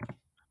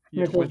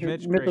 Yeah, Mitchell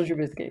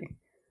Trubisky.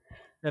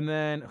 And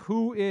then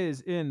who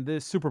is in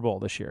this Super Bowl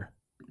this year?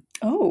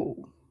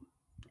 Oh.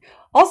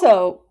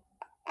 Also,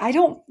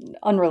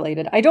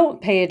 unrelated, I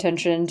don't pay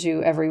attention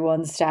to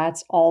everyone's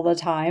stats all the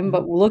time,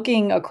 but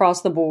looking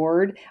across the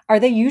board, are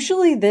they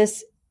usually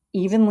this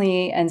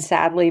evenly and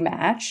sadly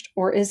matched,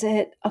 or is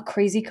it a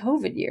crazy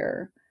COVID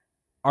year?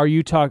 Are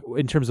you talking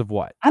in terms of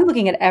what? I'm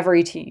looking at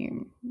every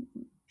team.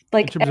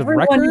 Like in terms of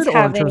record,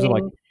 or in terms of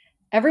like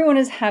everyone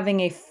is having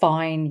a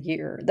fine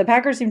year. The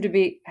Packers seem to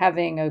be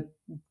having a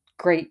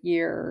great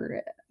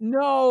year.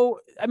 No,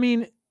 I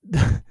mean,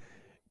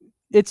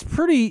 it's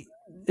pretty.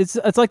 It's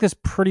like this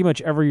pretty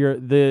much every year.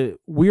 The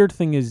weird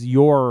thing is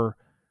your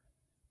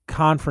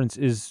conference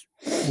is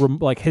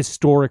like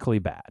historically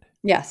bad.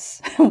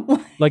 Yes.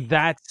 Like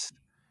that's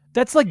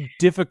like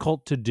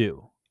difficult to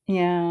do.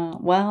 Yeah,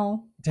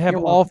 well, To have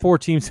you're all welcome. 4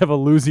 teams have a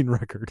losing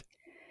record.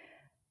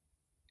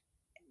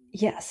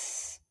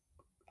 Yes.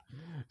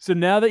 So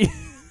now that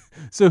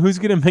so who's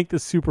going to make the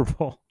Super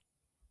Bowl?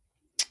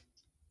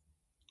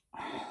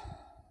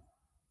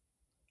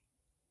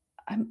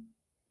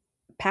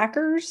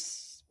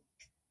 Packers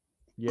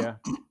Yeah,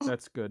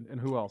 that's good. And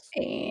who else?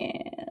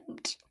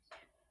 and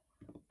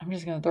I'm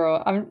just gonna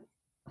throw. I'm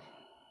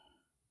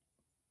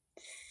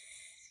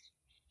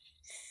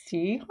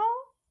Seahawks.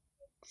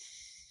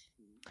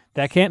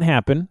 That can't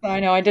happen. I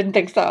know. I didn't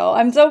think so.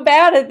 I'm so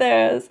bad at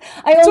this.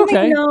 I It's only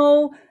okay.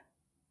 know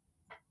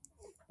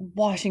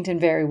Washington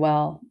very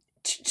well.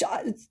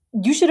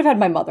 You should have had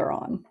my mother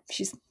on.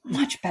 She's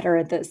much better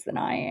at this than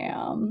I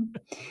am.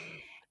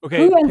 Okay,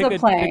 Who ends pick up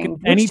playing?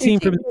 any Which two team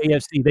from teams?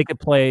 the AFC. They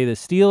could play the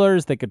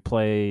Steelers. They could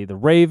play the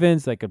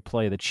Ravens. They could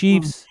play the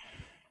Chiefs.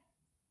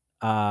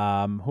 Who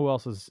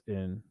else is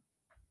in?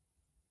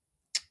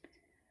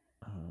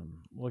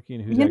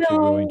 Looking who's actually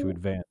going to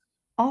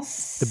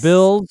advance. The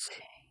Bills,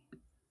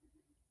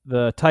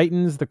 the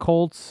Titans, the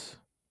Colts,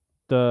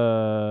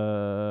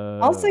 the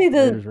I'll say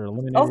Raiders are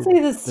eliminated. I'll say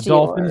the Steelers. The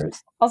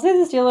Dolphins. I'll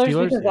say the Steelers,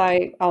 Steelers? because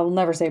Yeah. I'll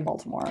never say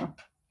Baltimore.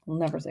 I'll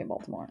never say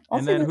Baltimore. I'll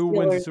And say then the who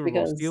wins the Steelers Super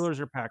Bowl? because Steelers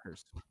or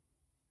Packers?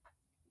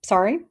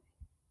 sorry?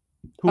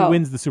 Who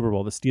wins the Super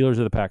Bowl? The Steelers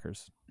or the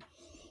Packers?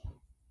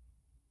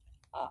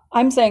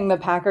 I'm saying the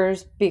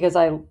Packers because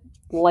I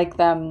like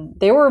them.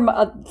 They were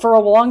for a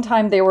long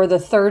time. They were the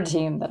third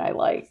team that I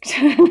liked.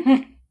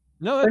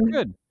 No, that's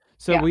good.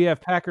 So Yeah. we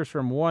have Packers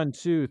from 1,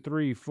 2,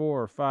 3,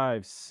 4,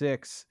 5,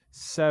 6,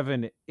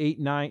 7, 8,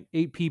 9,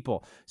 8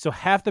 people. So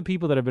half the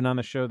people that have been on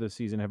the show this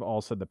season have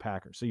all said the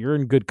Packers. So you're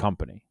in good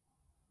company.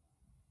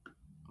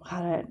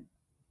 I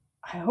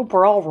hope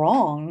we're all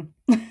wrong.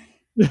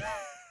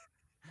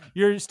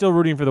 You're still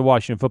rooting for the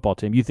Washington football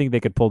team. You think they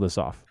could pull this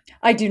off?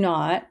 I do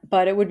not,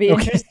 but it would be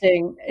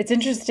interesting. It's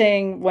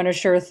interesting when a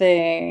sure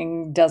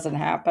thing doesn't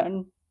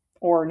happen,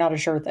 or not a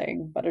sure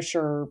thing, but a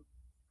sure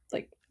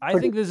I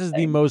think this is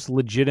the most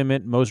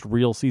legitimate, most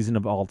real season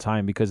of all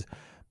time because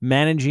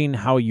managing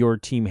how your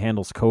team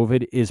handles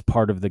COVID is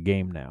part of the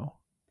game now.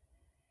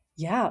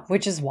 Yeah,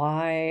 which is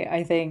why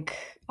I think,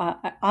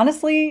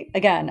 honestly,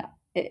 again,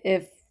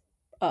 if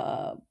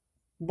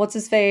what's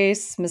his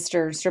face,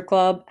 Mr. Strip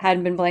Club,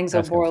 hadn't been playing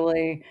so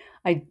poorly,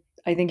 I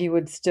think he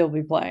would still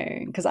be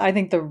playing because I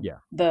think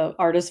the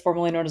artists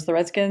formerly known as the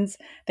Redskins,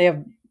 they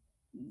have,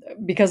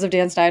 because of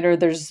Dan Snyder,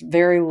 there's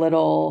very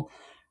little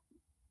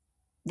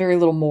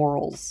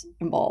morals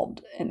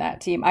involved in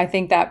that team. I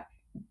think that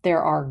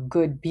there are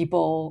good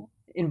people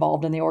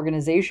involved in the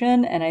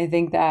organization, and I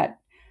think that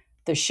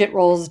the shit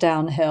rolls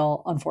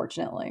downhill,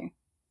 unfortunately,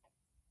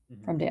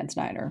 from Dan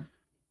Snyder.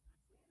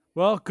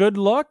 Well, good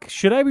luck.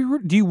 Should I be?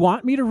 Do you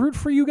want me to root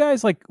for you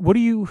guys? Like, what do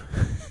you?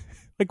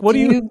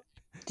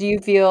 Do you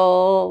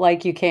feel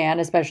like you can,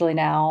 especially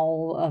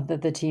now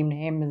that the team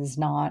name is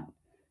not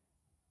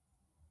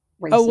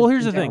racist? Oh well,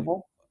 here's the thing.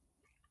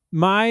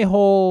 My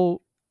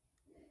whole,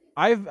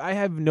 I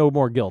have no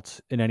more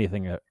guilt in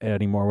anything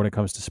anymore when it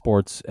comes to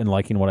sports and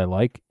liking what I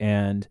like,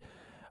 and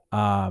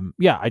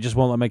I just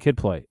won't let my kid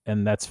play,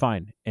 and that's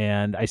fine.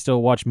 And I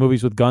still watch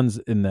movies with guns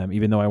in them,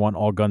 even though I want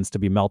all guns to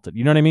be melted.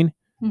 You know what I mean?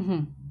 Mm-hmm.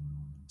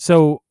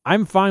 So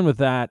I'm fine with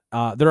that.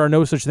 There are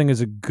no such thing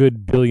as a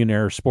good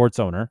billionaire sports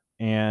owner,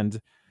 and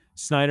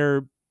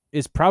Snyder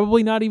is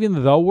probably not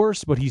even the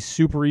worst, but he's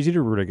super easy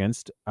to root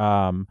against.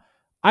 I'm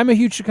a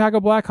huge Chicago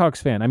Blackhawks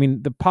fan. I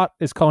mean, the pot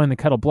is calling the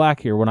kettle black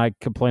here when I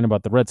complain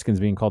about the Redskins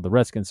being called the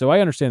Redskins. So I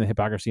understand the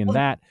hypocrisy in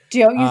that. Do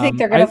you think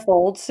they're going to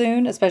fold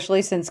soon,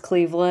 especially since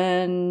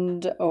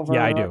Cleveland over?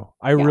 Yeah, I do.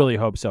 I really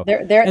hope so.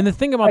 They're, and the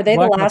thing about the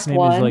Blackhawks last name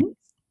one? is like,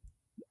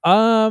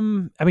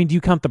 I mean, do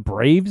you count the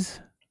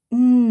Braves?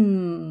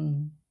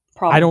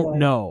 Probably. I don't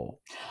know.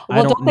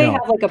 Well, don't they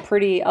have like a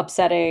pretty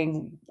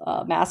upsetting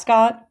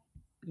mascot?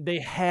 They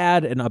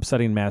had an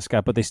upsetting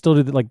mascot, but they still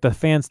do the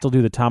fans still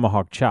do the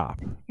tomahawk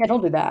chop. Yeah,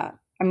 don't do that.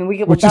 I mean,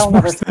 that'll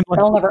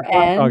never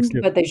end,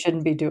 but they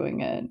shouldn't be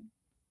doing it.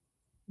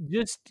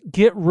 Just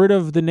get rid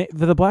of the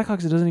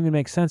Blackhawks. It doesn't even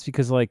make sense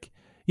because,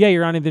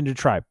 you're on the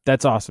tribe.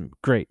 That's awesome,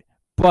 great.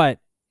 And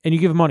you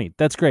give money.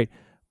 That's great.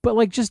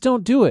 But just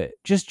don't do it.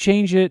 Just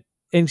change it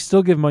and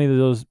still give money to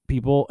those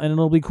people, and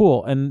it'll be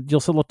cool. And you'll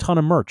sell a ton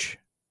of merch.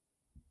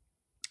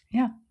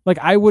 Yeah.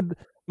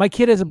 My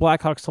kid has a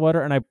Blackhawks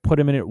sweater, and I put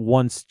him in it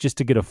once just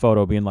to get a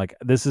photo being like,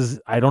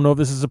 I don't know if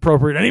this is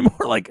appropriate anymore.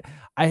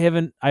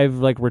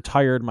 I've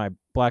retired my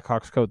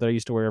Blackhawks coat that I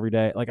used to wear every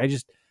day. I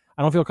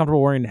don't feel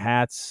comfortable wearing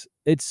hats.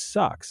 It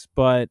sucks,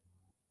 but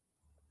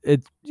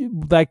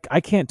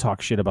I can't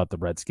talk shit about the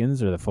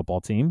Redskins or the football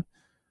team.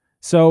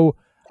 So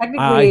I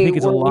think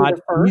it's a lot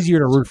easier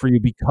to root for you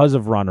because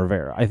of Ron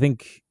Rivera. I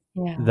think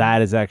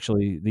that is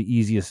actually the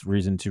easiest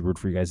reason to root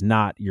for you guys,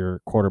 not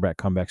your quarterback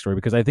comeback story,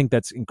 because I think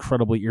that's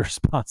incredibly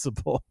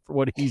irresponsible for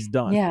what he's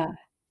done. Yeah.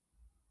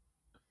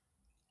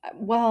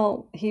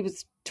 Well, he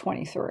was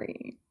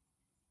 23.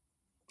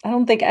 I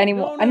don't think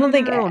anyone.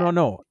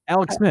 No.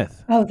 Alex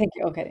Smith. Oh, thank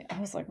you. Okay, I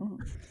was like,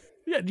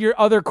 yeah, your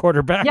other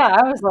quarterback. Yeah,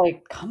 I was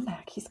like, come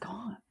back. He's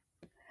gone.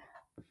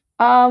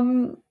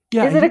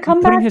 Yeah, Is it a putting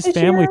comeback his this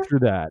family year? through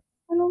that.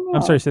 I don't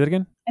I'm sorry, know. say that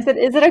again. I said,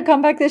 is it a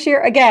comeback this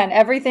year? Again,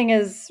 everything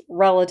is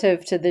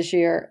relative to this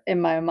year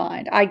in my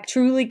mind. I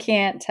truly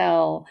can't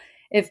tell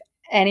if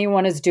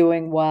anyone is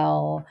doing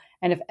well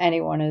and if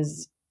anyone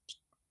is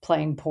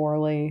playing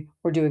poorly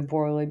or doing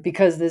poorly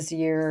because this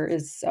year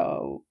is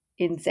so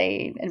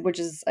insane. And which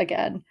is,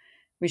 again,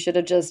 we should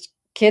have just,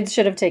 kids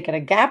should have taken a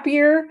gap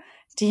year,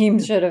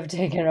 teams should have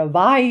taken a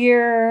bye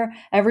year,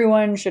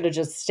 everyone should have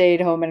just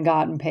stayed home and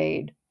gotten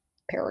paid,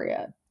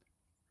 period.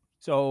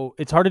 So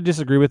it's hard to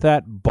disagree with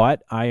that,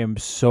 but I am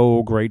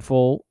so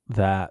grateful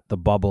that the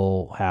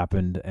bubble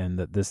happened and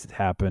that this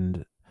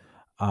happened.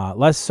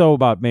 Less so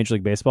about Major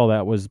League Baseball.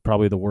 That was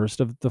probably the worst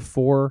of the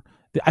four.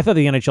 I thought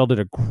the NHL did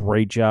a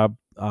great job.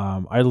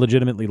 I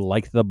legitimately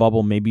liked the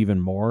bubble maybe even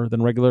more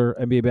than regular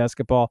NBA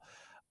basketball.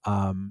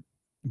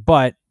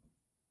 But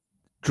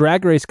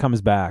Drag Race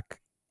comes back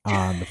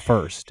on the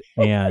first,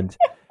 and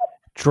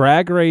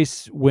Drag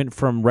Race went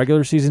from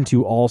regular season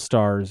to All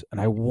Stars,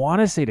 and I want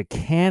to say to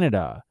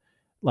Canada,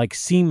 like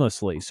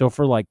seamlessly. So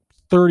for like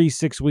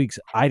 36 weeks,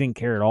 I didn't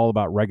care at all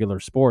about regular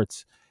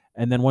sports.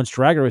 And then once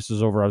Drag Race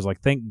was over, I was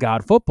like, thank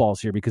God football's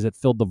here because it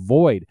filled the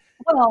void.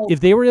 Well, If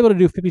they were able to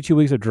do 52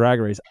 weeks of Drag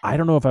Race, I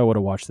don't know if I would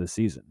have watched this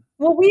season.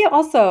 well, we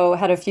also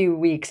had a few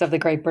weeks of the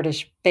Great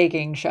British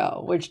Baking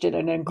Show, which did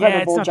an Yeah, it's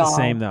incredible not the job.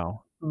 same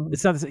though. Mm,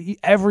 It's not the same.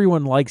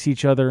 Everyone likes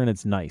each other and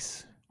it's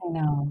nice. I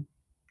know.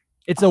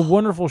 It's a Oh,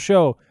 wonderful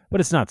show, but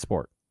it's not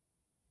sport.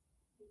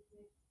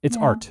 It's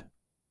yeah. art.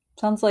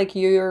 Sounds like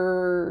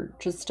you're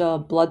just a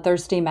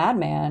bloodthirsty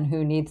madman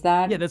who needs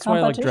Yeah, that that's why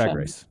I like Drag competition.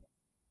 Race.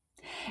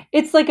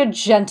 It's like a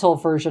gentle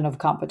version of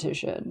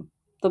competition.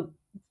 The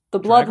the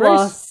Drag Race?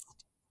 bloodlust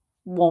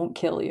won't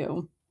kill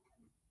you.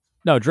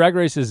 No, Drag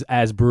Race is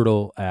as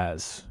brutal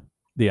as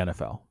the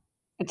NFL.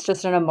 It's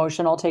just an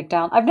emotional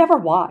takedown. I've never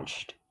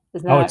watched.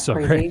 Isn't Oh, it's that so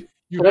great. crazy?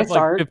 You Should I have like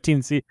start?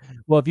 15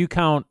 Well, if you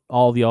count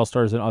all the All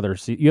Stars and other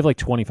you have like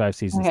 25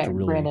 seasons Okay, to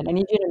really Brandon, I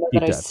need you to know that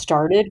deep I dive.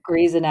 started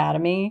Grey's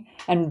Anatomy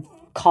and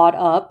caught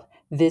up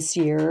this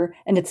year,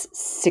 and it's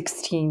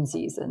 16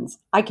 seasons.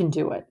 I can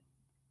do it.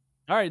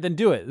 All right, then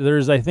do it.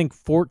 There's I think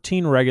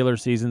 14 regular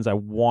seasons. I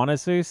want to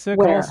say 6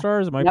 All Where?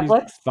 Stars. It might be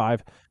Netflix?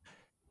 5.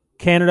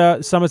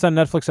 Canada, some is on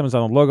Netflix, some is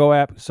on the Logo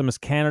app, some is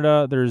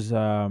Canada. There's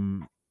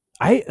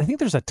I think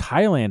there's a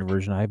Thailand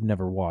version I've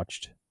never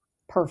watched.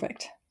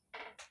 Perfect.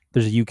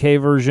 There's a UK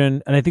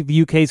version, and I think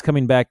the UK is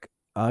coming back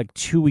like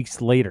 2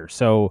 weeks later.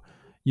 So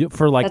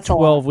for like That's a lot.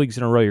 12 weeks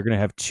in a row, you're going to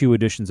have 2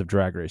 editions of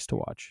Drag Race to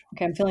watch.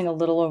 Okay, I'm feeling a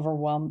little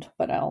overwhelmed,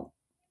 but I'll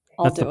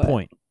That's the do it.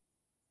 point.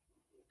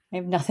 I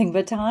have nothing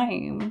but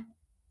time.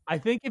 I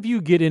think if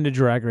you get into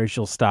Drag Race,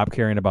 you'll stop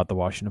caring about the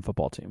Washington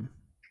football team.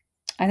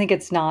 I think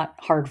it's not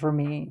hard for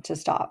me to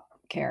stop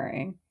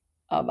caring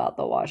about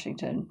the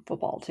Washington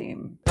football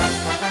team.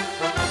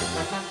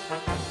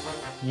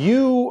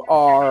 You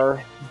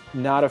are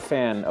not a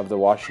fan of the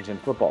Washington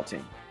football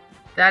team.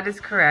 That is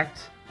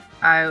correct.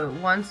 I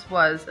once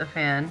was a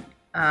fan.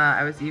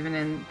 I was even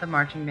in the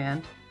marching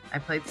band. I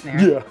played snare.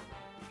 Yeah.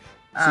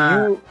 So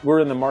Uh, you were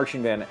in the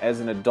marching band as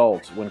an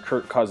adult when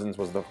Kirk Cousins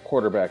was the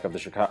quarterback of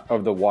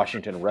the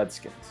Washington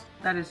Redskins.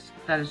 that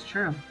is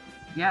true.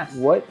 Yes.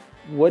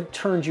 What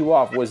turned you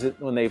off? Was it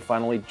when they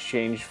finally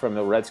changed from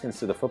the Redskins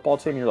to the football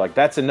team? You're like,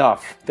 that's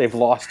enough. They've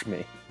lost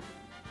me.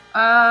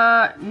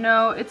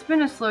 No, it's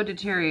been a slow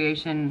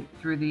deterioration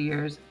through the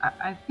years.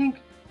 I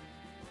think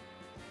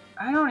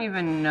I don't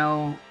even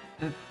know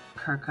if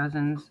Kirk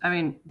Cousins. I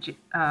mean,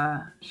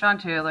 Sean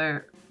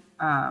Taylor.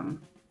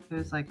 It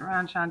was like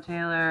around Sean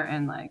Taylor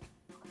and like,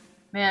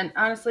 man,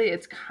 honestly,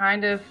 it's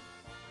kind of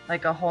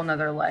like a whole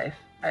nother life.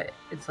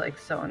 It's like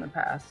so in the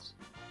past.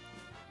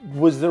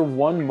 Was there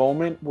one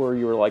moment where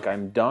you were like,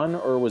 I'm done,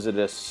 or was it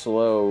a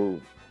slow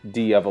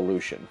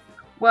de-evolution?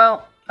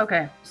 Well,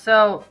 okay,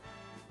 so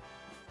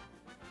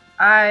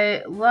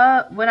I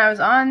love when I was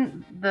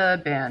on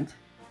the band.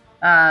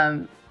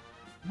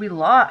 We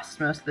lost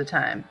most of the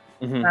time.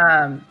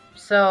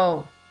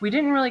 So we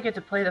didn't really get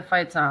to play the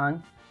fight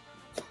song.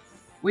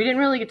 We didn't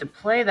really get to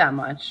play that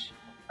much,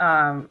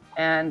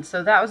 and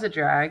so that was a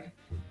drag.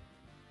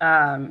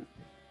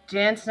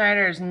 Dan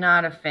Snyder is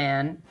not a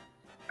fan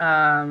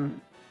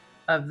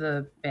of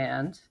the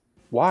band.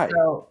 Why?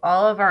 So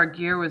all of our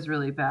gear was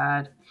really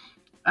bad.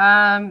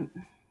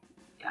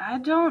 I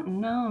don't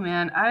know,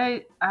 man.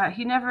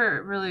 He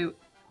never really,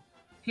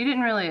 he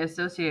didn't really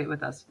associate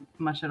with us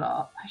much at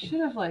all. I should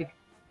have like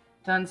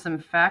done some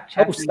fact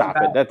checking. Oh, stop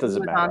it. That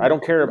doesn't matter. I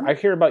don't care. I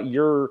care about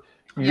your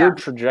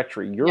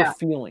trajectory, your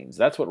feelings.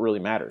 That's what really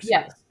matters.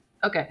 Yes.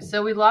 Okay.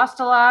 So we lost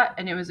a lot,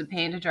 and it was a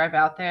pain to drive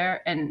out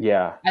there. And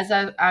yeah, as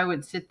I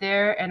would sit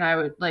there, and I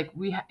would like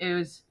it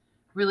was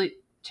really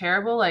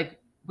terrible. Like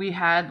we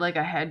had like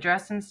a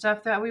headdress and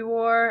stuff that we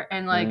wore,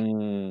 and like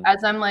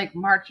as I'm like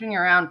marching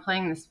around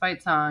playing this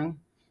fight song,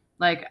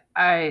 like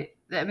I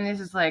mean this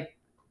is like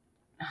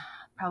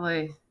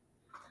probably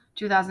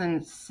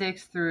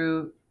 2006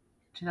 through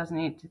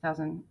 2008,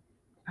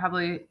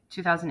 probably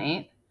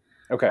 2008.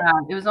 Okay.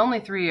 It was only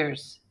 3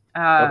 years.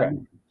 Okay.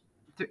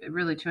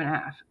 Really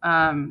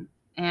 2.5.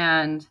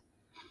 And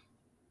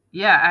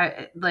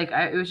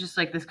it was just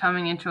like this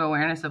coming into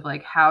awareness of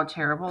like how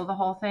terrible the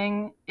whole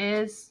thing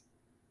is,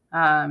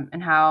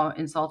 and how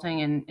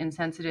insulting and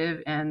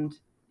insensitive and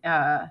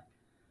uh,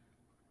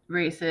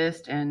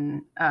 racist,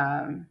 and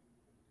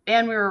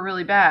we were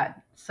really bad.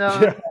 So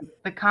Yeah.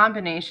 the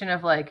combination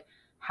of like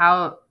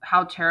how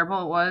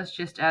terrible it was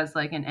just as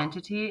like an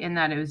entity, in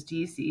that it was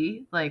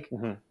DC, like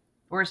Mhm.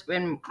 we're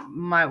in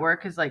my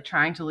work is like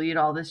trying to lead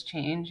all this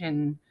change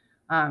and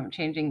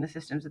changing the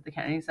systems at the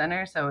Kennedy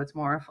Center so it's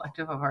more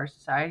reflective of our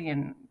society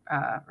and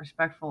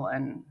respectful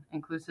and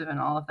inclusive and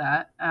all of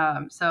that.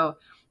 So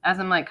as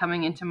I'm like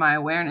coming into my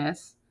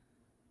awareness,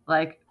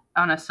 like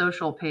on a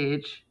social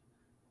page,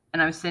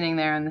 and I was sitting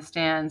there in the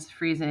stands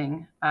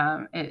freezing,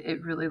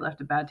 it really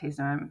left a bad taste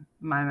in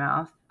my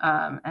mouth.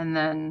 And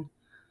then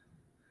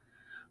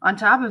on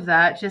top of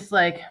that, just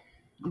like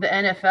the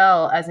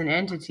NFL as an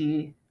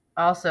entity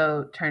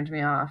also turned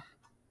me off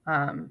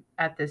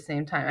at the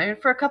same time. I mean,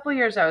 for a couple of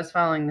years, I was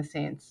following the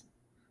Saints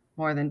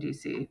more than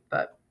DC,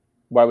 but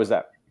Why was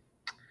that?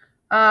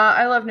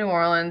 I love New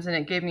Orleans, and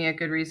it gave me a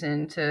good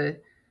reason to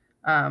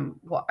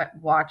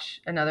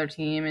watch another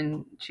team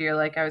and cheer.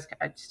 Like I was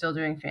still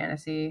doing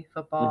fantasy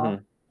football.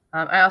 Mhm.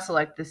 I also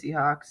liked the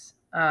Seahawks,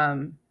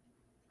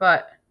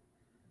 but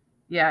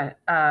yeah,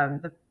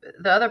 the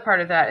other part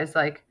of that is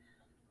like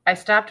I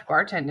stopped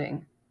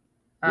bartending.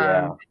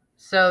 Yeah.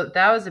 So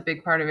that was a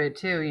big part of it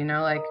too, you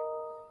know, like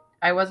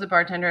I was a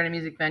bartender at a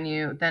music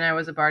venue, then I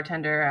was a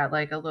bartender at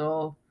like a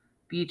little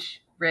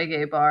beach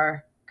reggae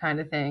bar kind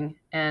of thing,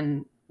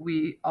 and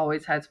we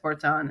always had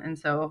sports on, and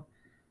so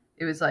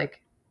it was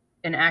like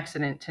an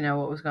accident to know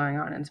what was going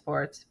on in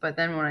sports. But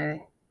then when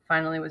I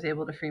finally was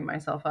able to free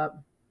myself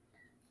up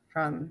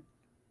from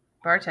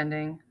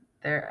bartending,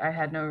 there I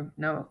had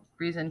no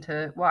reason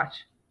to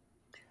watch.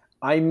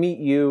 I meet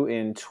you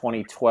in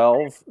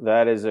 2012.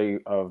 That is a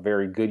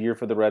very good year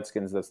for the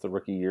Redskins. That's the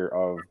rookie year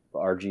of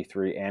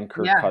RG3 and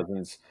Kirk Yeah.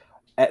 Cousins.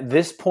 At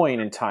this point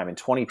in time, in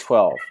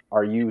 2012,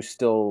 are you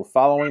still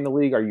following the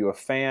league? Are you a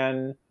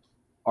fan?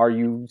 Are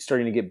you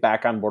starting to get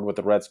back on board with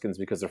the Redskins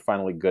because they're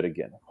finally good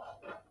again?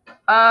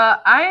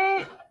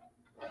 I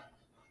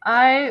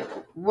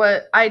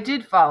what I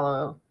did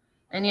follow,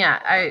 and yeah,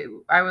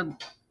 I would,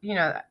 you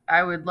know,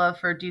 I would love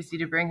for DC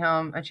to bring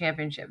home a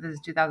championship. This is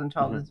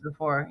 2012. Mm-hmm. This is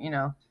before,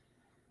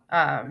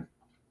 um,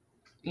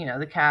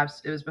 the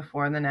Caps. It was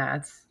before the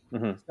Nats.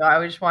 Mm-hmm. So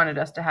I just wanted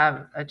us to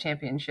have a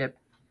championship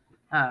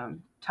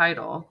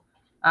title.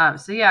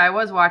 So yeah, I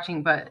was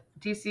watching, but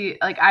DC,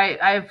 like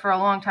I for a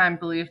long time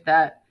believed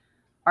that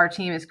our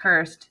team is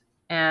cursed,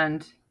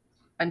 and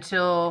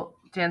until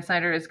Dan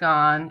Snyder is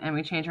gone and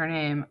we change our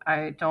name,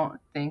 I don't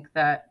think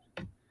that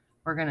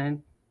we're gonna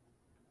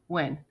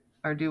win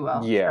or do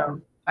well. Yeah.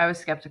 So I was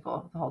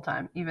skeptical the whole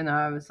time, even though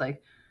I was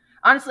like,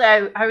 honestly,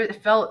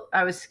 felt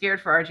I was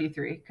scared for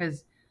RG3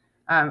 because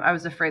I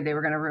was afraid they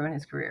were going to ruin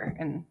his career,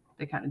 and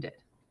they kind of did.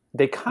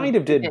 They kind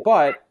of did,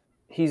 but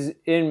he's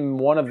in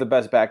one of the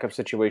best backup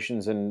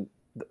situations in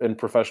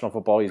professional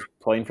football. He's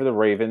playing for the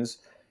Ravens.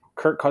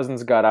 Kirk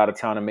Cousins got out of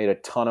town and made a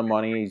ton of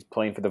money. He's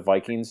playing for the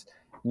Vikings,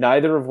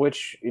 neither of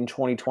which in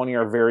 2020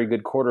 are very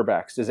good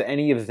quarterbacks. Does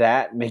any of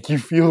that make you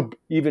feel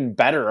even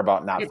better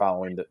about not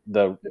following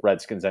the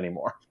Redskins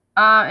anymore?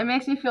 It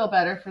makes me feel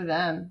better for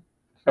them.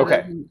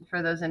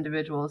 For those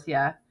individuals,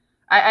 yeah.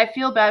 I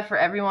feel bad for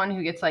everyone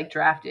who gets like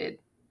drafted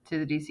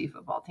to the DC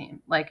football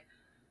team, like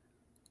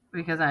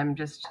because I'm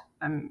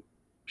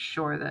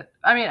sure that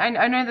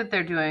I know that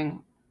they're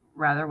doing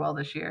rather well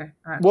this year.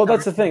 Well,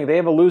 that's the thing. They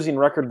have a losing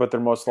record, but they're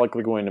most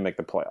likely going to make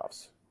the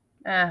playoffs.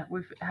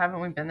 Haven't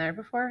we been there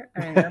before? I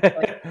mean, that's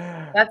like,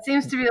 that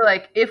seems to be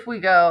like if we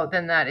go,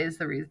 then that is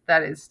the reason.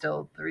 That is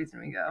still the reason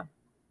we go.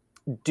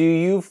 Do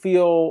you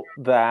feel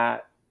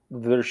that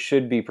there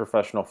should be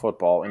professional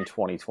football in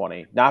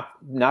 2020?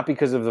 Not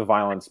because of the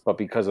violence, but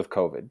because of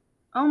COVID.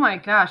 Oh my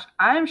gosh,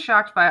 I am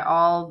shocked by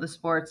all the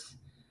sports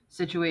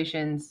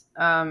situations.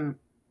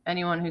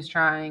 Anyone who's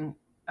trying,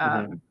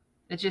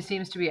 it just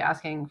seems to be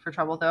asking for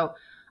trouble. Though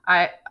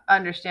I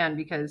understand,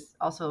 because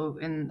also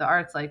in the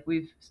arts, like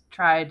we've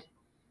tried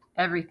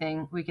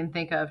everything we can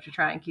think of to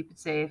try and keep it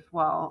safe,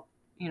 while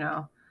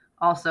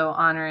also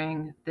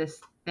honoring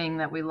this thing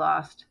that we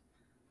lost.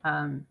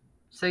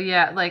 So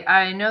yeah, like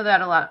I know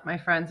that a lot of my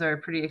friends are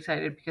pretty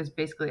excited because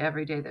basically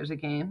every day there's a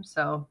game.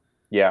 So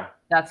yeah,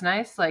 that's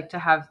nice. Like to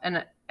have,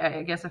 and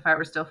I guess if I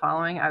were still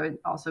following, I would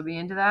also be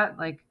into that.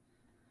 Like,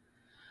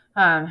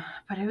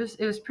 but it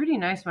was pretty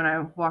nice when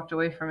I walked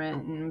away from it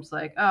and was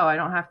like, oh, I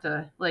don't have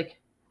to like,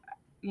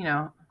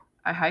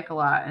 I hike a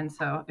lot, and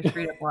so it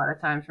freed up a lot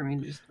of time for me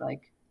to just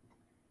like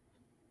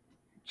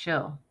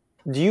chill.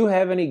 Do you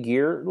have any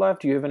gear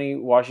left? Do you have any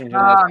Washington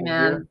Redskins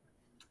gear?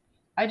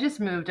 I just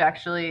moved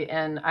actually,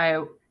 and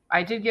I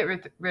did get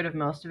rid of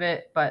most of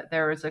it, but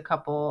there was a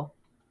couple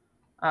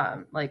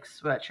like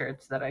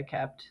sweatshirts that I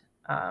kept,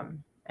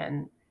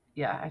 and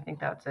yeah, I think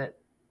that's it.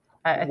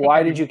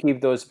 Why did you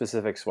keep those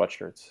specific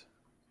sweatshirts?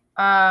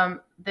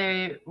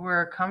 They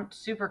were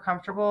super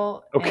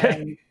comfortable.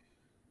 Okay.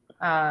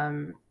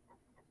 And,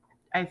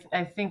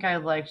 I think I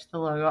liked the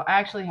logo. I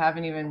actually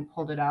haven't even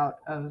pulled it out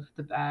of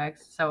the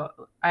bags. So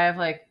I have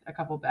like a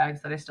couple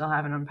bags that I still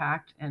haven't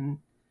unpacked, and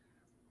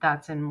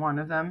that's in one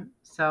of them.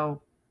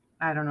 So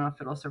I don't know if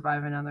it'll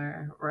survive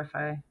another or if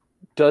I.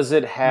 Does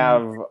it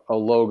have a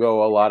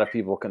logo a lot of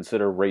people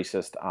consider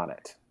racist on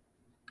it?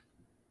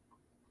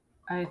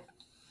 I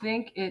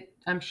think it.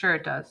 I'm sure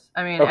it does.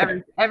 I mean,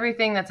 Okay.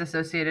 everything that's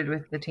associated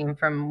with the team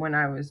from when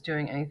I was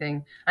doing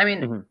anything. I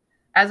mean, Mhm.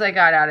 as I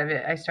got out of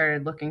it, I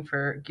started looking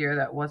for gear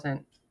that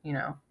wasn't,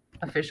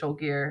 official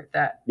gear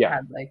that Yeah.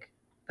 had like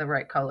the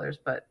right colors,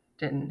 but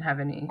didn't have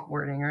any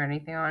wording or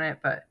anything on it.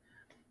 But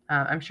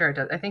I'm sure it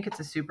does. I think it's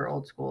a super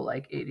old school,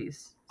 like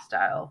 80s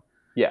style.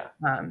 Yeah.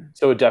 Um,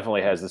 So it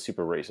definitely has the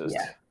super racist.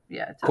 yeah,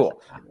 yeah, it does.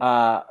 Cool.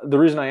 The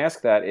reason I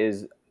ask that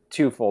is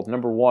twofold.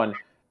 Number one,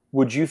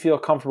 would you feel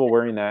comfortable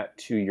wearing that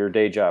to your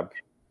day job at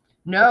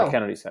the No.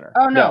 Kennedy Center?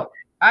 Oh no.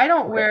 I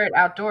don't Okay. wear it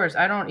outdoors.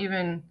 I don't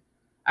even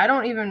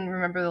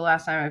remember the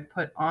last time I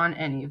put on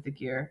any of the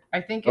gear.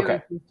 I think it was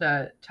Okay. just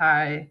a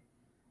tie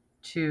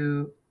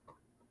to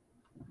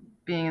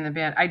being in the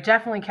band. I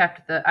definitely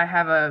kept I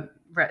have a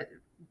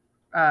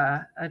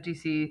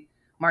DC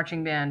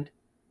marching band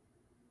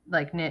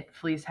like knit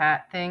fleece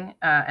hat thing,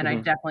 and I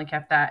Mhm. definitely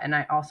kept that, and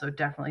I also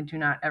definitely do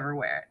not ever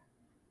wear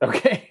it.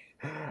 Okay.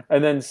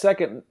 And then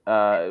second,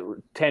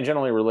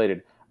 tangentially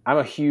related, I'm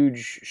a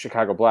huge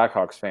Chicago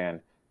Blackhawks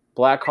fan.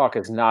 Blackhawk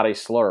is not a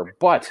slur,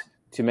 but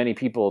to many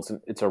people,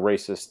 it's a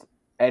racist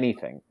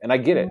anything, and I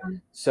get it.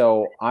 Mhm.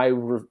 So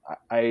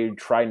I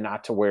try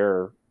not to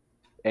wear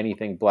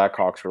anything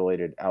Blackhawks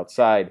related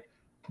outside.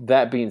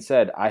 That being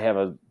said, I have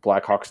a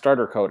Blackhawk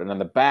starter coat, and on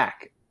the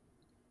back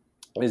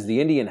is the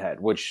Indian head,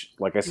 which,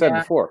 like I said Yeah,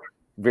 before,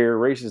 very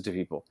racist to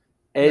people.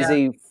 As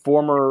yeah. a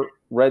former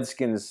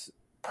Redskins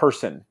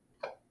person,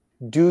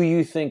 do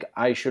you think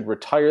I should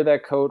retire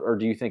that coat, or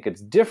do you think it's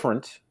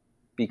different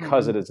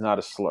because Mm-mm. it is not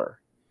a slur?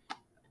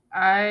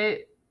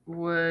 I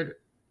would,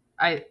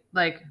 I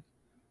like,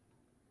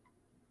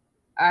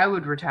 I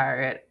would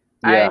retire it.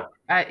 Yeah.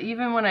 I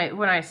even when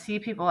I see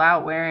people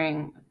out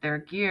wearing their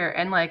gear,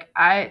 and like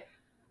I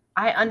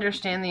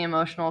understand the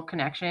emotional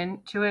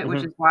connection to it, which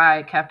Hmm. is why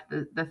I kept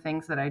the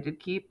things that I did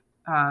keep,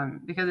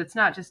 because it's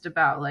not just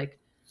about like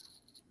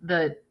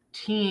the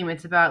team,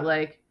 it's about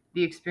like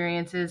the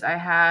experiences I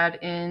had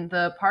in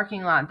the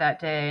parking lot that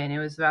day, and it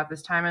was about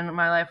this time in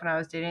my life when I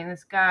was dating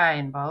this guy,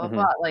 and blah blah Hmm.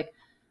 blah, like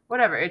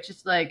whatever. It's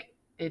just like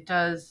it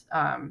does.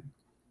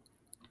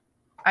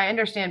 I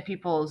understand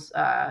people's,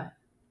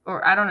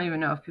 or I don't even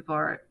know if people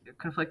are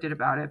conflicted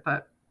about it,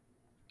 but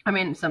I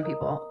mean some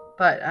people,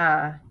 but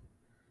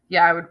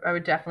yeah, I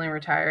would definitely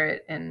retire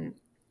it, and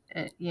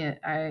yeah,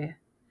 I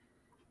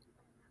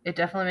it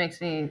definitely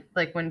makes me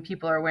like when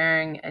people are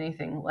wearing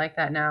anything like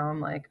that now. I'm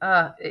like,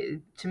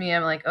 to me,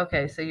 I'm like,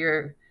 okay, so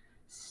you're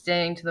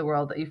saying to the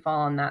world that you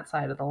fall on that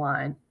side of the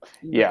line,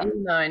 Yeah.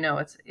 even though I know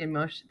it's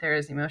emotion, there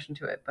is emotion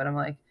to it, but I'm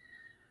like,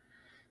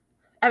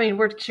 I mean,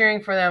 we're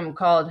cheering for them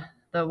called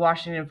the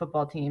Washington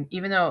football team,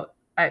 even though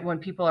when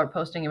people are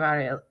posting about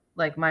it,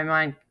 like my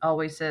mind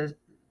always says,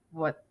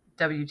 what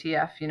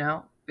WTF,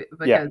 Yeah.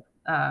 because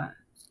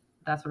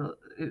that's what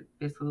it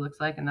basically looks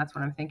like, and that's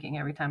what I'm thinking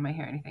every time I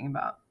hear anything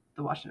about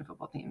the Washington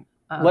football team.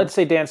 Let's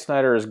say Dan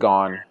Snyder is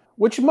gone,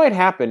 which might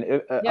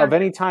happen Yeah. of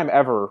any time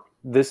ever.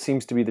 This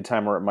seems to be the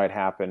time where it might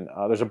happen.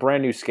 There's a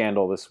brand new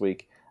scandal this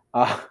week.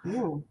 Uh,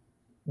 Ooh.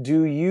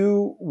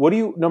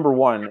 Number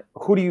one,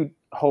 who do you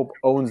hope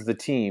owns the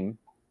team?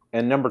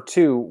 And number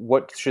two,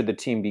 what should the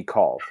team be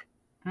called?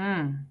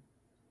 Hmm.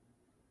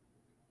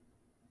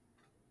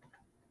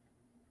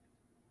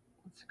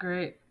 That's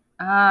great.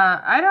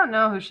 I don't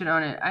know who should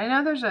own it. I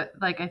know there's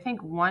I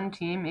think one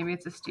team, maybe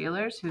it's the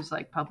Steelers, who's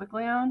like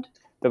publicly owned.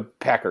 The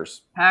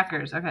Packers.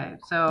 Packers. Okay, Yeah.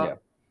 so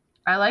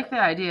I like the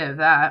idea of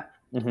that.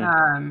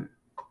 Hmm.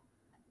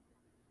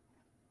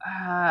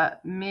 Um,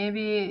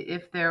 maybe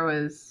if there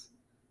was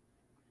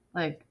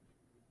like,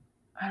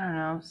 I don't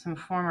know, some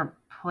former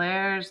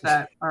players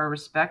that are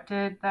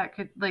respected that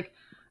could like,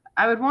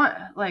 I would want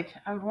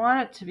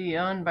it to be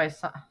owned by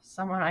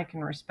someone I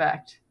can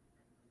respect,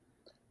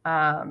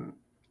 um,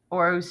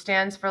 or who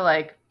stands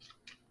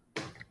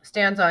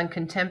on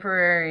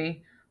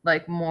contemporary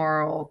like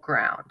moral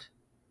ground,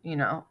 you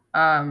know.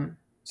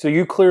 So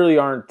you clearly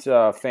aren't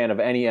a fan of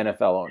any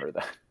NFL owner,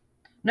 then.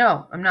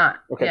 No, I'm not.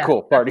 Okay, Yeah,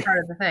 cool. that's Party. part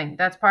of the thing.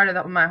 That's part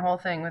of my whole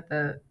thing with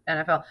the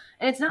NFL.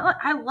 And it's not like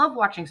I love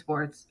watching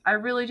sports. I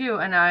really do.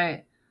 And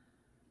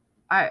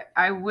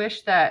I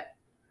wish that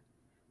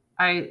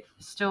I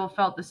still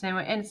felt the same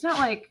way. And it's not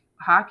like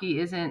hockey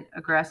isn't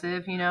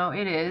aggressive,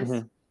 it is. Hmm.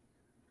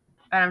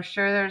 And I'm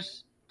sure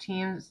there's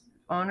teams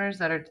owners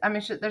that are, I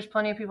mean, there's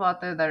plenty of people out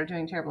there that are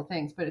doing terrible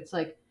things, but it's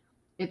like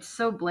it's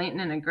so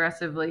blatant and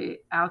aggressively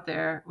out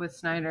there with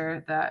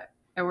Snyder that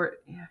or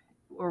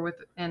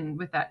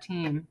with that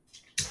team,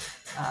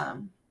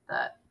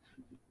 that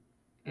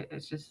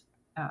it's just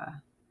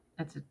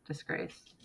it's a disgrace.